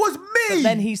 No, it was me. But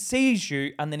then he sees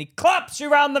you and then he claps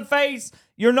you around the face.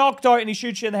 You're knocked out and he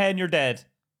shoots you in the head and you're dead.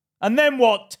 And then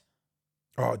what?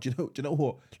 Oh, do you know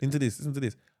what? Listen to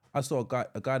this. I saw a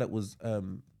guy that was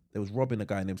robbing a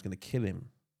guy and he was going to kill him.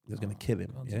 He was going to kill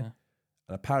him. God, yeah. yeah.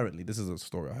 And apparently, this is a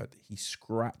story I heard. He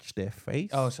scratched their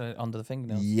face. Oh, so under the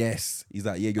fingernails. Yes. He's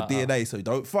like, yeah, your DNA, so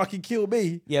don't fucking kill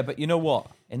me. Yeah, but you know what?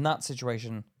 In that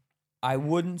situation, I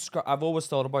wouldn't scratch. I've always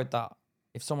thought about that.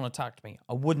 If someone attacked me,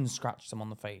 I wouldn't scratch them on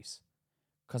the face.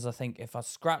 Because I think if I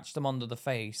scratched them under the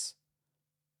face,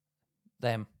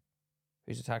 them,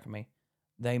 who's attacking me,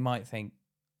 they might think,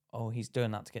 oh, he's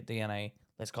doing that to get DNA.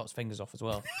 Let's cut his fingers off as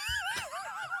well.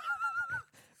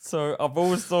 So I've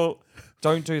always thought,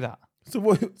 don't do that. So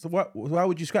why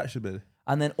would you scratch him then?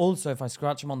 And then also, if I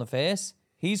scratch him on the face,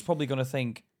 he's probably going to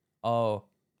think, oh,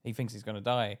 he thinks he's going to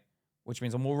die, which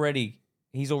means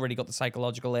he's already got the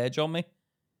psychological edge on me.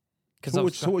 So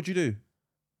what would you do?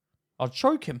 I'll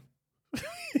choke him.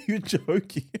 You're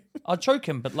joking. I'll choke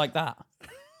him, but like that.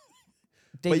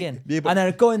 Dig in. Yeah, and then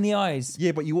I'd go in the eyes.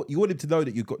 Yeah, but you want him to know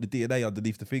that you've got the DNA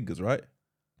underneath the fingers, right?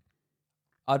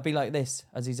 I'd be like this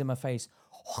as he's in my face.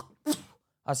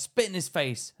 I spit in his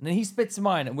face, and then he spits in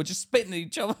mine, and we're just spitting at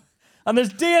each other. And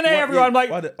there's DNA everywhere. I'm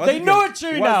like, they know it's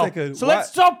you now. So let's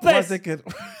stop this. 1 second.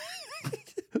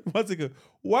 1 second.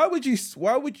 Why would you?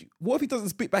 What if he doesn't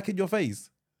spit back in your face?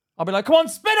 I'll be like, come on,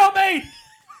 spit on me.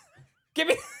 Give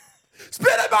me.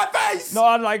 Spit in my face. No,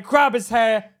 I'd like grab his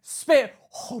hair, spit.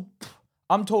 Oh,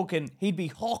 I'm talking, he'd be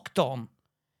hooked on.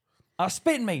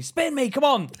 Spit in me, come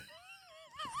on.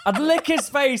 I'd lick his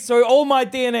face so all my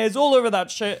DNA is all over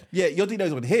that shit. Yeah, your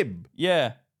DNA's on him.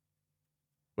 Yeah.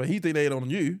 But he DNA'd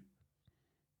on you.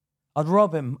 I'd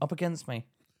rub him up against me.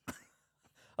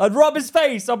 I'd rub his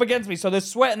face up against me so the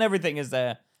sweat and everything is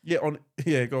there. Yeah,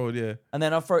 go on, yeah. And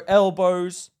then I'd throw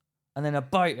elbows and then I'd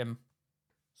bite him.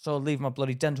 So I'd leave my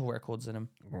bloody dental records in him.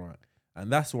 All right.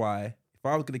 And that's why, if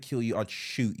I was going to kill you, I'd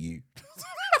shoot you.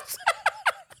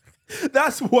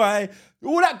 That's why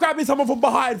all that grabbing someone from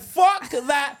behind, fuck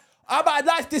that. I'm at a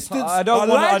nice distance. I'll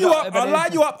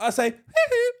line you up. I say,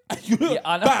 Yeah,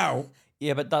 I know. bow.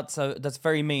 Yeah, but that's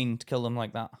very mean to kill them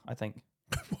like that, I think.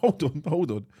 Hold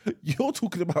on. You're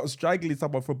talking about strangling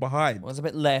someone from behind. Well, it's a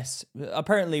bit less.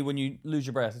 Apparently, when you lose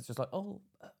your breath, it's just like, you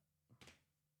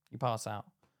pass out.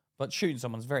 But shooting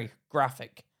someone's very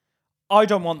graphic. I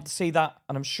don't want to see that,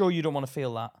 and I'm sure you don't want to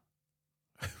feel that.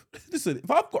 Listen, if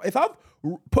I've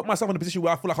put myself in a position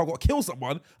where I feel like I've got to kill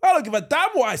someone, I don't give a damn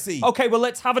what I see. Okay, well,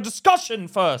 let's have a discussion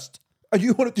first. And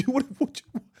you want to do what?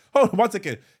 Hold on 1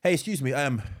 second. Hey, excuse me.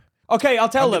 Okay, I'll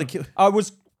tell I'm them. gonna I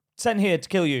was sent here to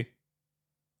kill you.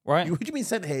 right? What do you mean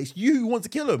sent here? It's you who wants to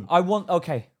kill him.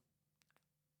 Okay.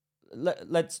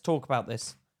 Let's talk about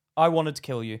this. I wanted to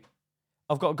kill you.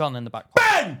 I've got a gun in the back pocket.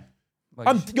 Bang!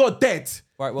 Well, You're dead.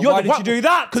 Right, well, why did you do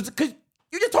that? Because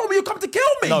you just told me you come to kill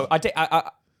me. No, I did.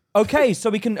 Okay, so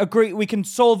we can agree. We can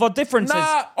solve our differences.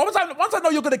 Nah, once I know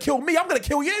you're going to kill me, I'm going to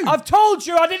kill you. I've told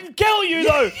you I didn't kill you,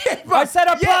 though. I said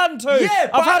I planned to. Yeah,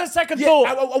 I've had a second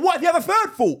thought. What if you have a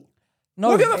third thought? No,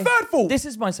 what if you have a third thought? This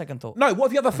is my second thought. No, what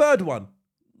if you have a third one?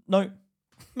 No.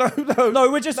 No,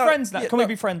 we're just friends now. Can we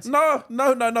be friends? No.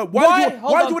 Why do you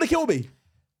want to kill me?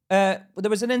 There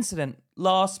was an incident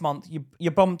last month.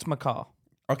 You bumped my car.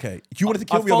 Okay. You wanted to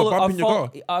kill me over bumping your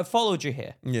car? I followed you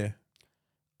here. Yeah.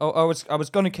 I was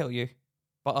going to kill you,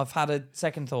 but I've had a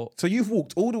second thought. So you've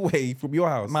walked all the way from your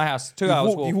house? My house, 2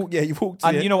 hours walk. You've walked.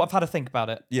 And you know what? I've had to think about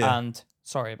it. Yeah. And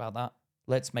sorry about that.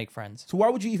 Let's make friends. So why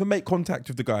would you even make contact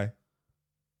with the guy?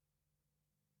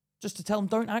 Just to tell him,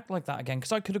 don't act like that again,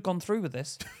 because I could have gone through with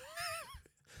this.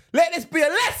 Let this be a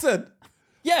lesson.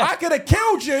 Yeah. I could have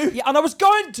killed you. Yeah, and I was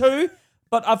going to,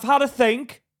 but I've had a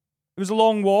think. It was a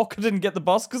long walk. I didn't get the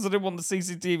bus because I didn't want the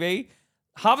CCTV.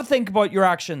 Have a think about your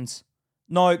actions.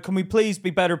 Now, can we please be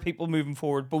better people moving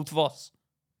forward, both of us?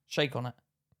 Shake on it.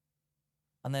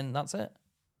 And then that's it.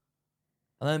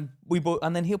 And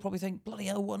then he'll probably think, bloody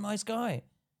hell, what a nice guy.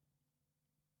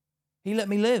 He let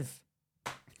me live.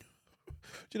 Do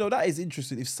you know, that is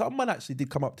interesting. If someone actually did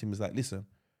come up to him and was like, listen,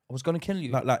 I was going to kill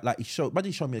you. like imagine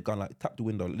he showed me a gun, like tap the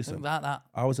window, listen, that.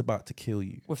 I was about to kill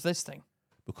you With this thing.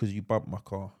 because you bumped my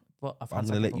car. Well, I'm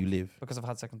going to let you live. Because I've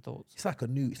had second thoughts. It's like a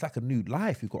new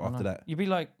life you've got after that. You'd be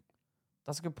like,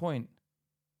 that's a good point.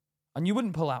 And you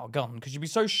wouldn't pull out a gun because you'd be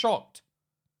so shocked.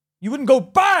 You wouldn't go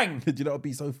bang! Do you know what would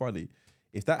be so funny?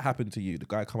 If that happened to you, the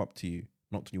guy come up to you,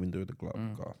 knocked on your window with the car,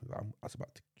 I was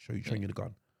about to show you the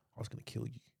gun. I was going to kill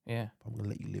you. Yeah. I'm going to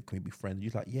let you live. Can we be friends?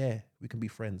 You're like, yeah, we can be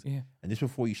friends. Yeah. And just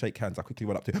before you shake hands, I quickly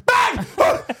run up to you. Bang!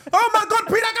 Oh my God,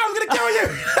 Pete, that guy was going to kill you.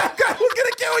 That guy was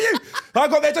going to kill you. I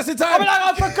got there just in time. I'd be like,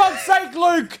 oh, for God's sake,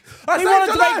 Luke. I He saved wanted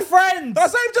your to life. make friends. I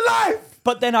saved your life.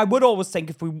 But then I would always think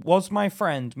if he was my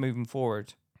friend moving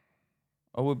forward,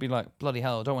 I would be like, bloody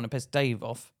hell, I don't want to piss Dave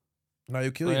off. No,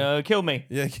 he'll kill you. Kill me.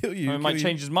 Yeah, kill you. He might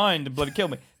change his mind and bloody kill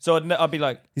me. So I'd be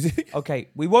like, okay,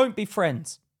 we won't be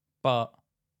friends, but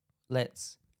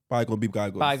let's... Bygone be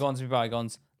bygones. Bygones be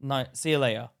bygones. No, see you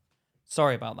later.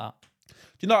 Sorry about that. Do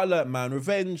you know what I learned, man?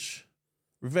 Revenge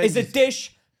is a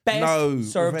dish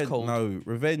best served cold. No,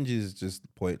 revenge is just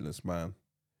pointless, man.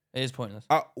 It is pointless.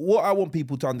 What I want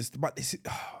people to understand, but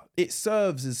it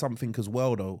serves as something as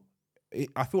well, though.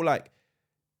 I feel like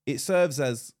it serves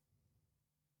as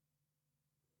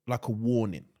like a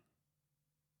warning.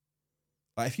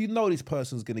 Like if you know this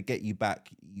person's going to get you back,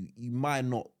 you might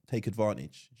not take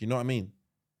advantage. Do you know what I mean?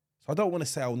 So I don't want to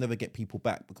say I'll never get people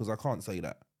back because I can't say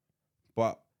that.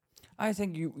 But I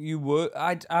think you would.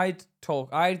 I'd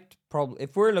probably,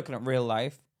 if we're looking at real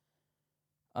life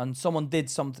and someone did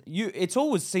something, it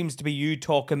always seems to be you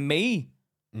talking me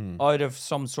out of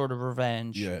some sort of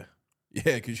revenge. Yeah.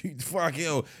 Yeah, because you fuck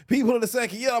hell. People in the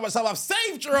circuit, you know how much time I've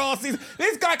saved your asses.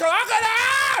 This guy goes,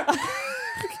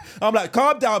 I'm like,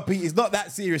 calm down, Pete. It's not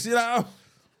that serious, you know?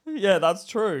 Yeah, that's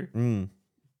true.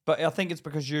 But I think it's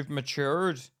because you've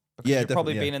matured. Because you've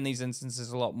probably been in these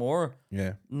instances a lot more.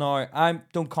 Yeah. No, I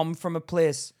don't come from a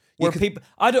place where people...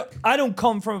 I don't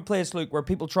come from a place, Luke, where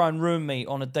people try and ruin me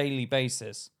on a daily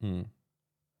basis.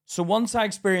 So once I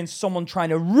experience someone trying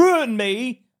to ruin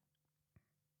me,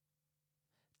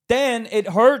 then it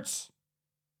hurts.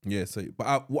 Yeah, so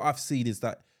what I've seen is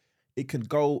that it can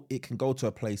go to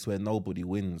a place where nobody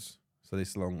wins. So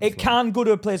this long. It can go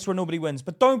to a place where nobody wins,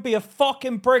 but don't be a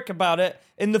fucking prick about it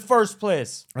in the first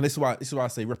place. And this is why I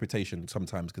say reputation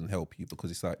sometimes can help you because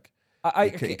it's like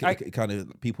it kind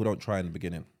of people don't try in the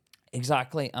beginning.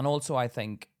 Exactly, and also I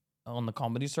think on the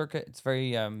comedy circuit it's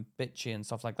very bitchy and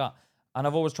stuff like that. And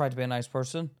I've always tried to be a nice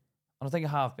person, and I think I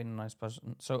have been a nice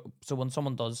person. So when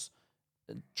someone does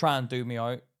try and do me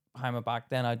out behind my back,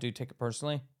 then I do take it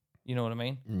personally. You know what I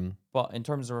mean? But in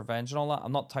terms of revenge and all that,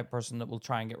 I'm not the type of person that will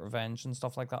try and get revenge and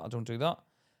stuff like that. I don't do that.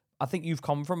 I think you've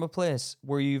come from a place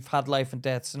where you've had life and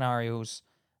death scenarios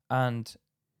and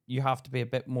you have to be a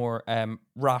bit more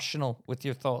rational with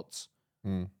your thoughts.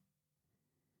 And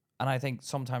I think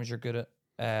sometimes you're good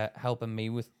at helping me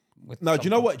with No, do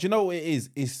you know what? Do you know what it is?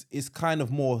 It's kind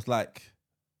of more like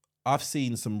I've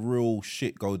seen some real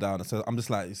shit go down, so I'm just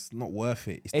like, it's not worth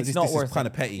it. This is kind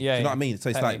of petty. Yeah, do you know what I mean?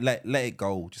 So it's petty. like let it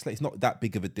go. Just it's not that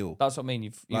big of a deal. That's what I mean.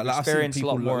 You've like experienced a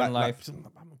lot more in life.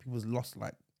 People's lost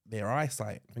like their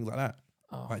eyesight, things like that.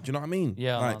 Like, do you know what I mean?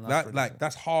 Yeah, like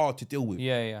that's hard to deal with.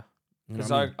 Yeah. You know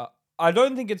Because what I mean? I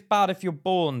don't think it's bad if you're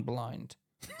born blind.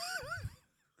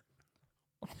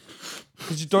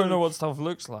 Because you don't know what stuff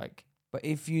looks like. But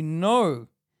if you know,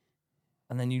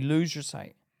 and then you lose your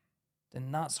sight,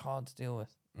 then that's hard to deal with.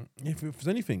 Yeah, if there's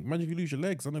anything, imagine if you lose your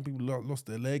legs. I know people lost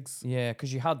their legs. Yeah,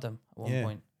 because you had them at one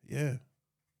point. Yeah.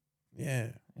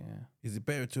 Is it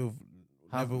better to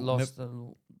have lost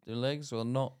the legs or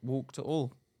not walked at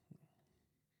all?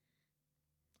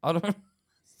 I don't.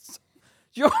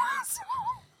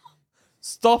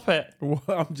 Stop it!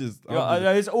 Well,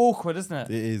 it's awkward, isn't it?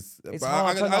 It is. It's but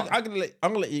hard I'm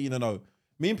gonna let you know.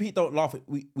 Me and Pete don't laugh.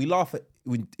 We laugh at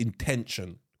in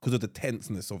tension because of the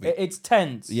tenseness of it. It's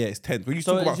tense. Yeah, it's tense. We used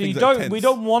to talk about things we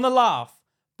don't want to laugh,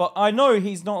 but I know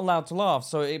he's not allowed to laugh,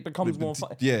 so it becomes more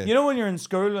fun. Yeah. You know when you're in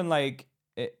school and like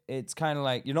it's kind of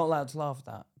like you're not allowed to laugh at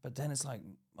that, but then it's like,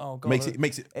 oh god,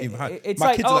 makes it even hard. It's my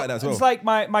like, kids are like that as well. It's like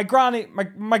my granny,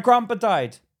 my grandpa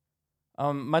died.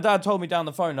 My dad told me down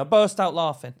the phone. I burst out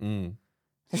laughing.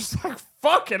 It's like,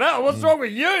 fucking hell, what's wrong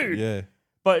with you? Yeah.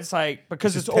 But it's like,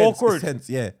 because it's tense, awkward. It's tense,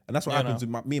 yeah. And that's what happens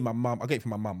with me and my mum. I get it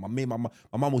from my mum.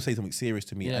 My mum will say something serious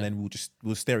to me and then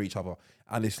we'll stare at each other.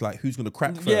 And it's like, who's going to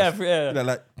crack first? Yeah. You know,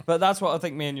 like, but that's what I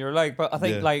think me and you are like. But I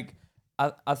think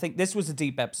I think this was a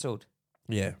deep episode.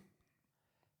 Yeah.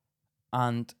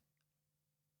 And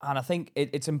I think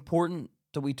it's important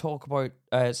that we talk about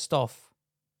stuff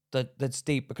that's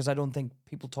deep, because I don't think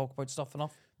people talk about stuff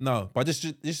enough. No, but just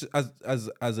as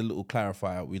a little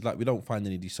clarifier, we don't find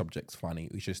any of these subjects funny.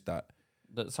 It's just that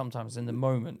sometimes in the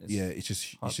moment, it's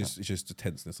just the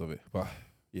tenseness of it. But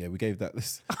yeah, we gave that.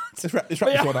 Let's wrap this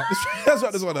one up. Let's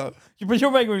wrap this one up. But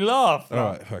you're making me laugh. All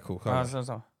right, cool. All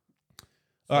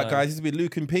right, guys, this has been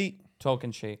Luke and Pete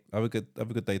talking shit. Have a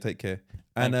good day. Take care.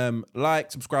 And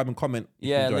like, subscribe, and comment.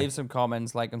 Yeah, leave some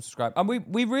comments, like and subscribe. And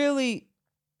we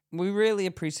really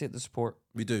appreciate the support.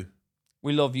 We do.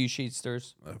 We love you,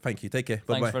 Sheetsters. Thank you. Take care.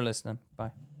 Bye-bye. Thanks for listening.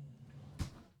 Bye.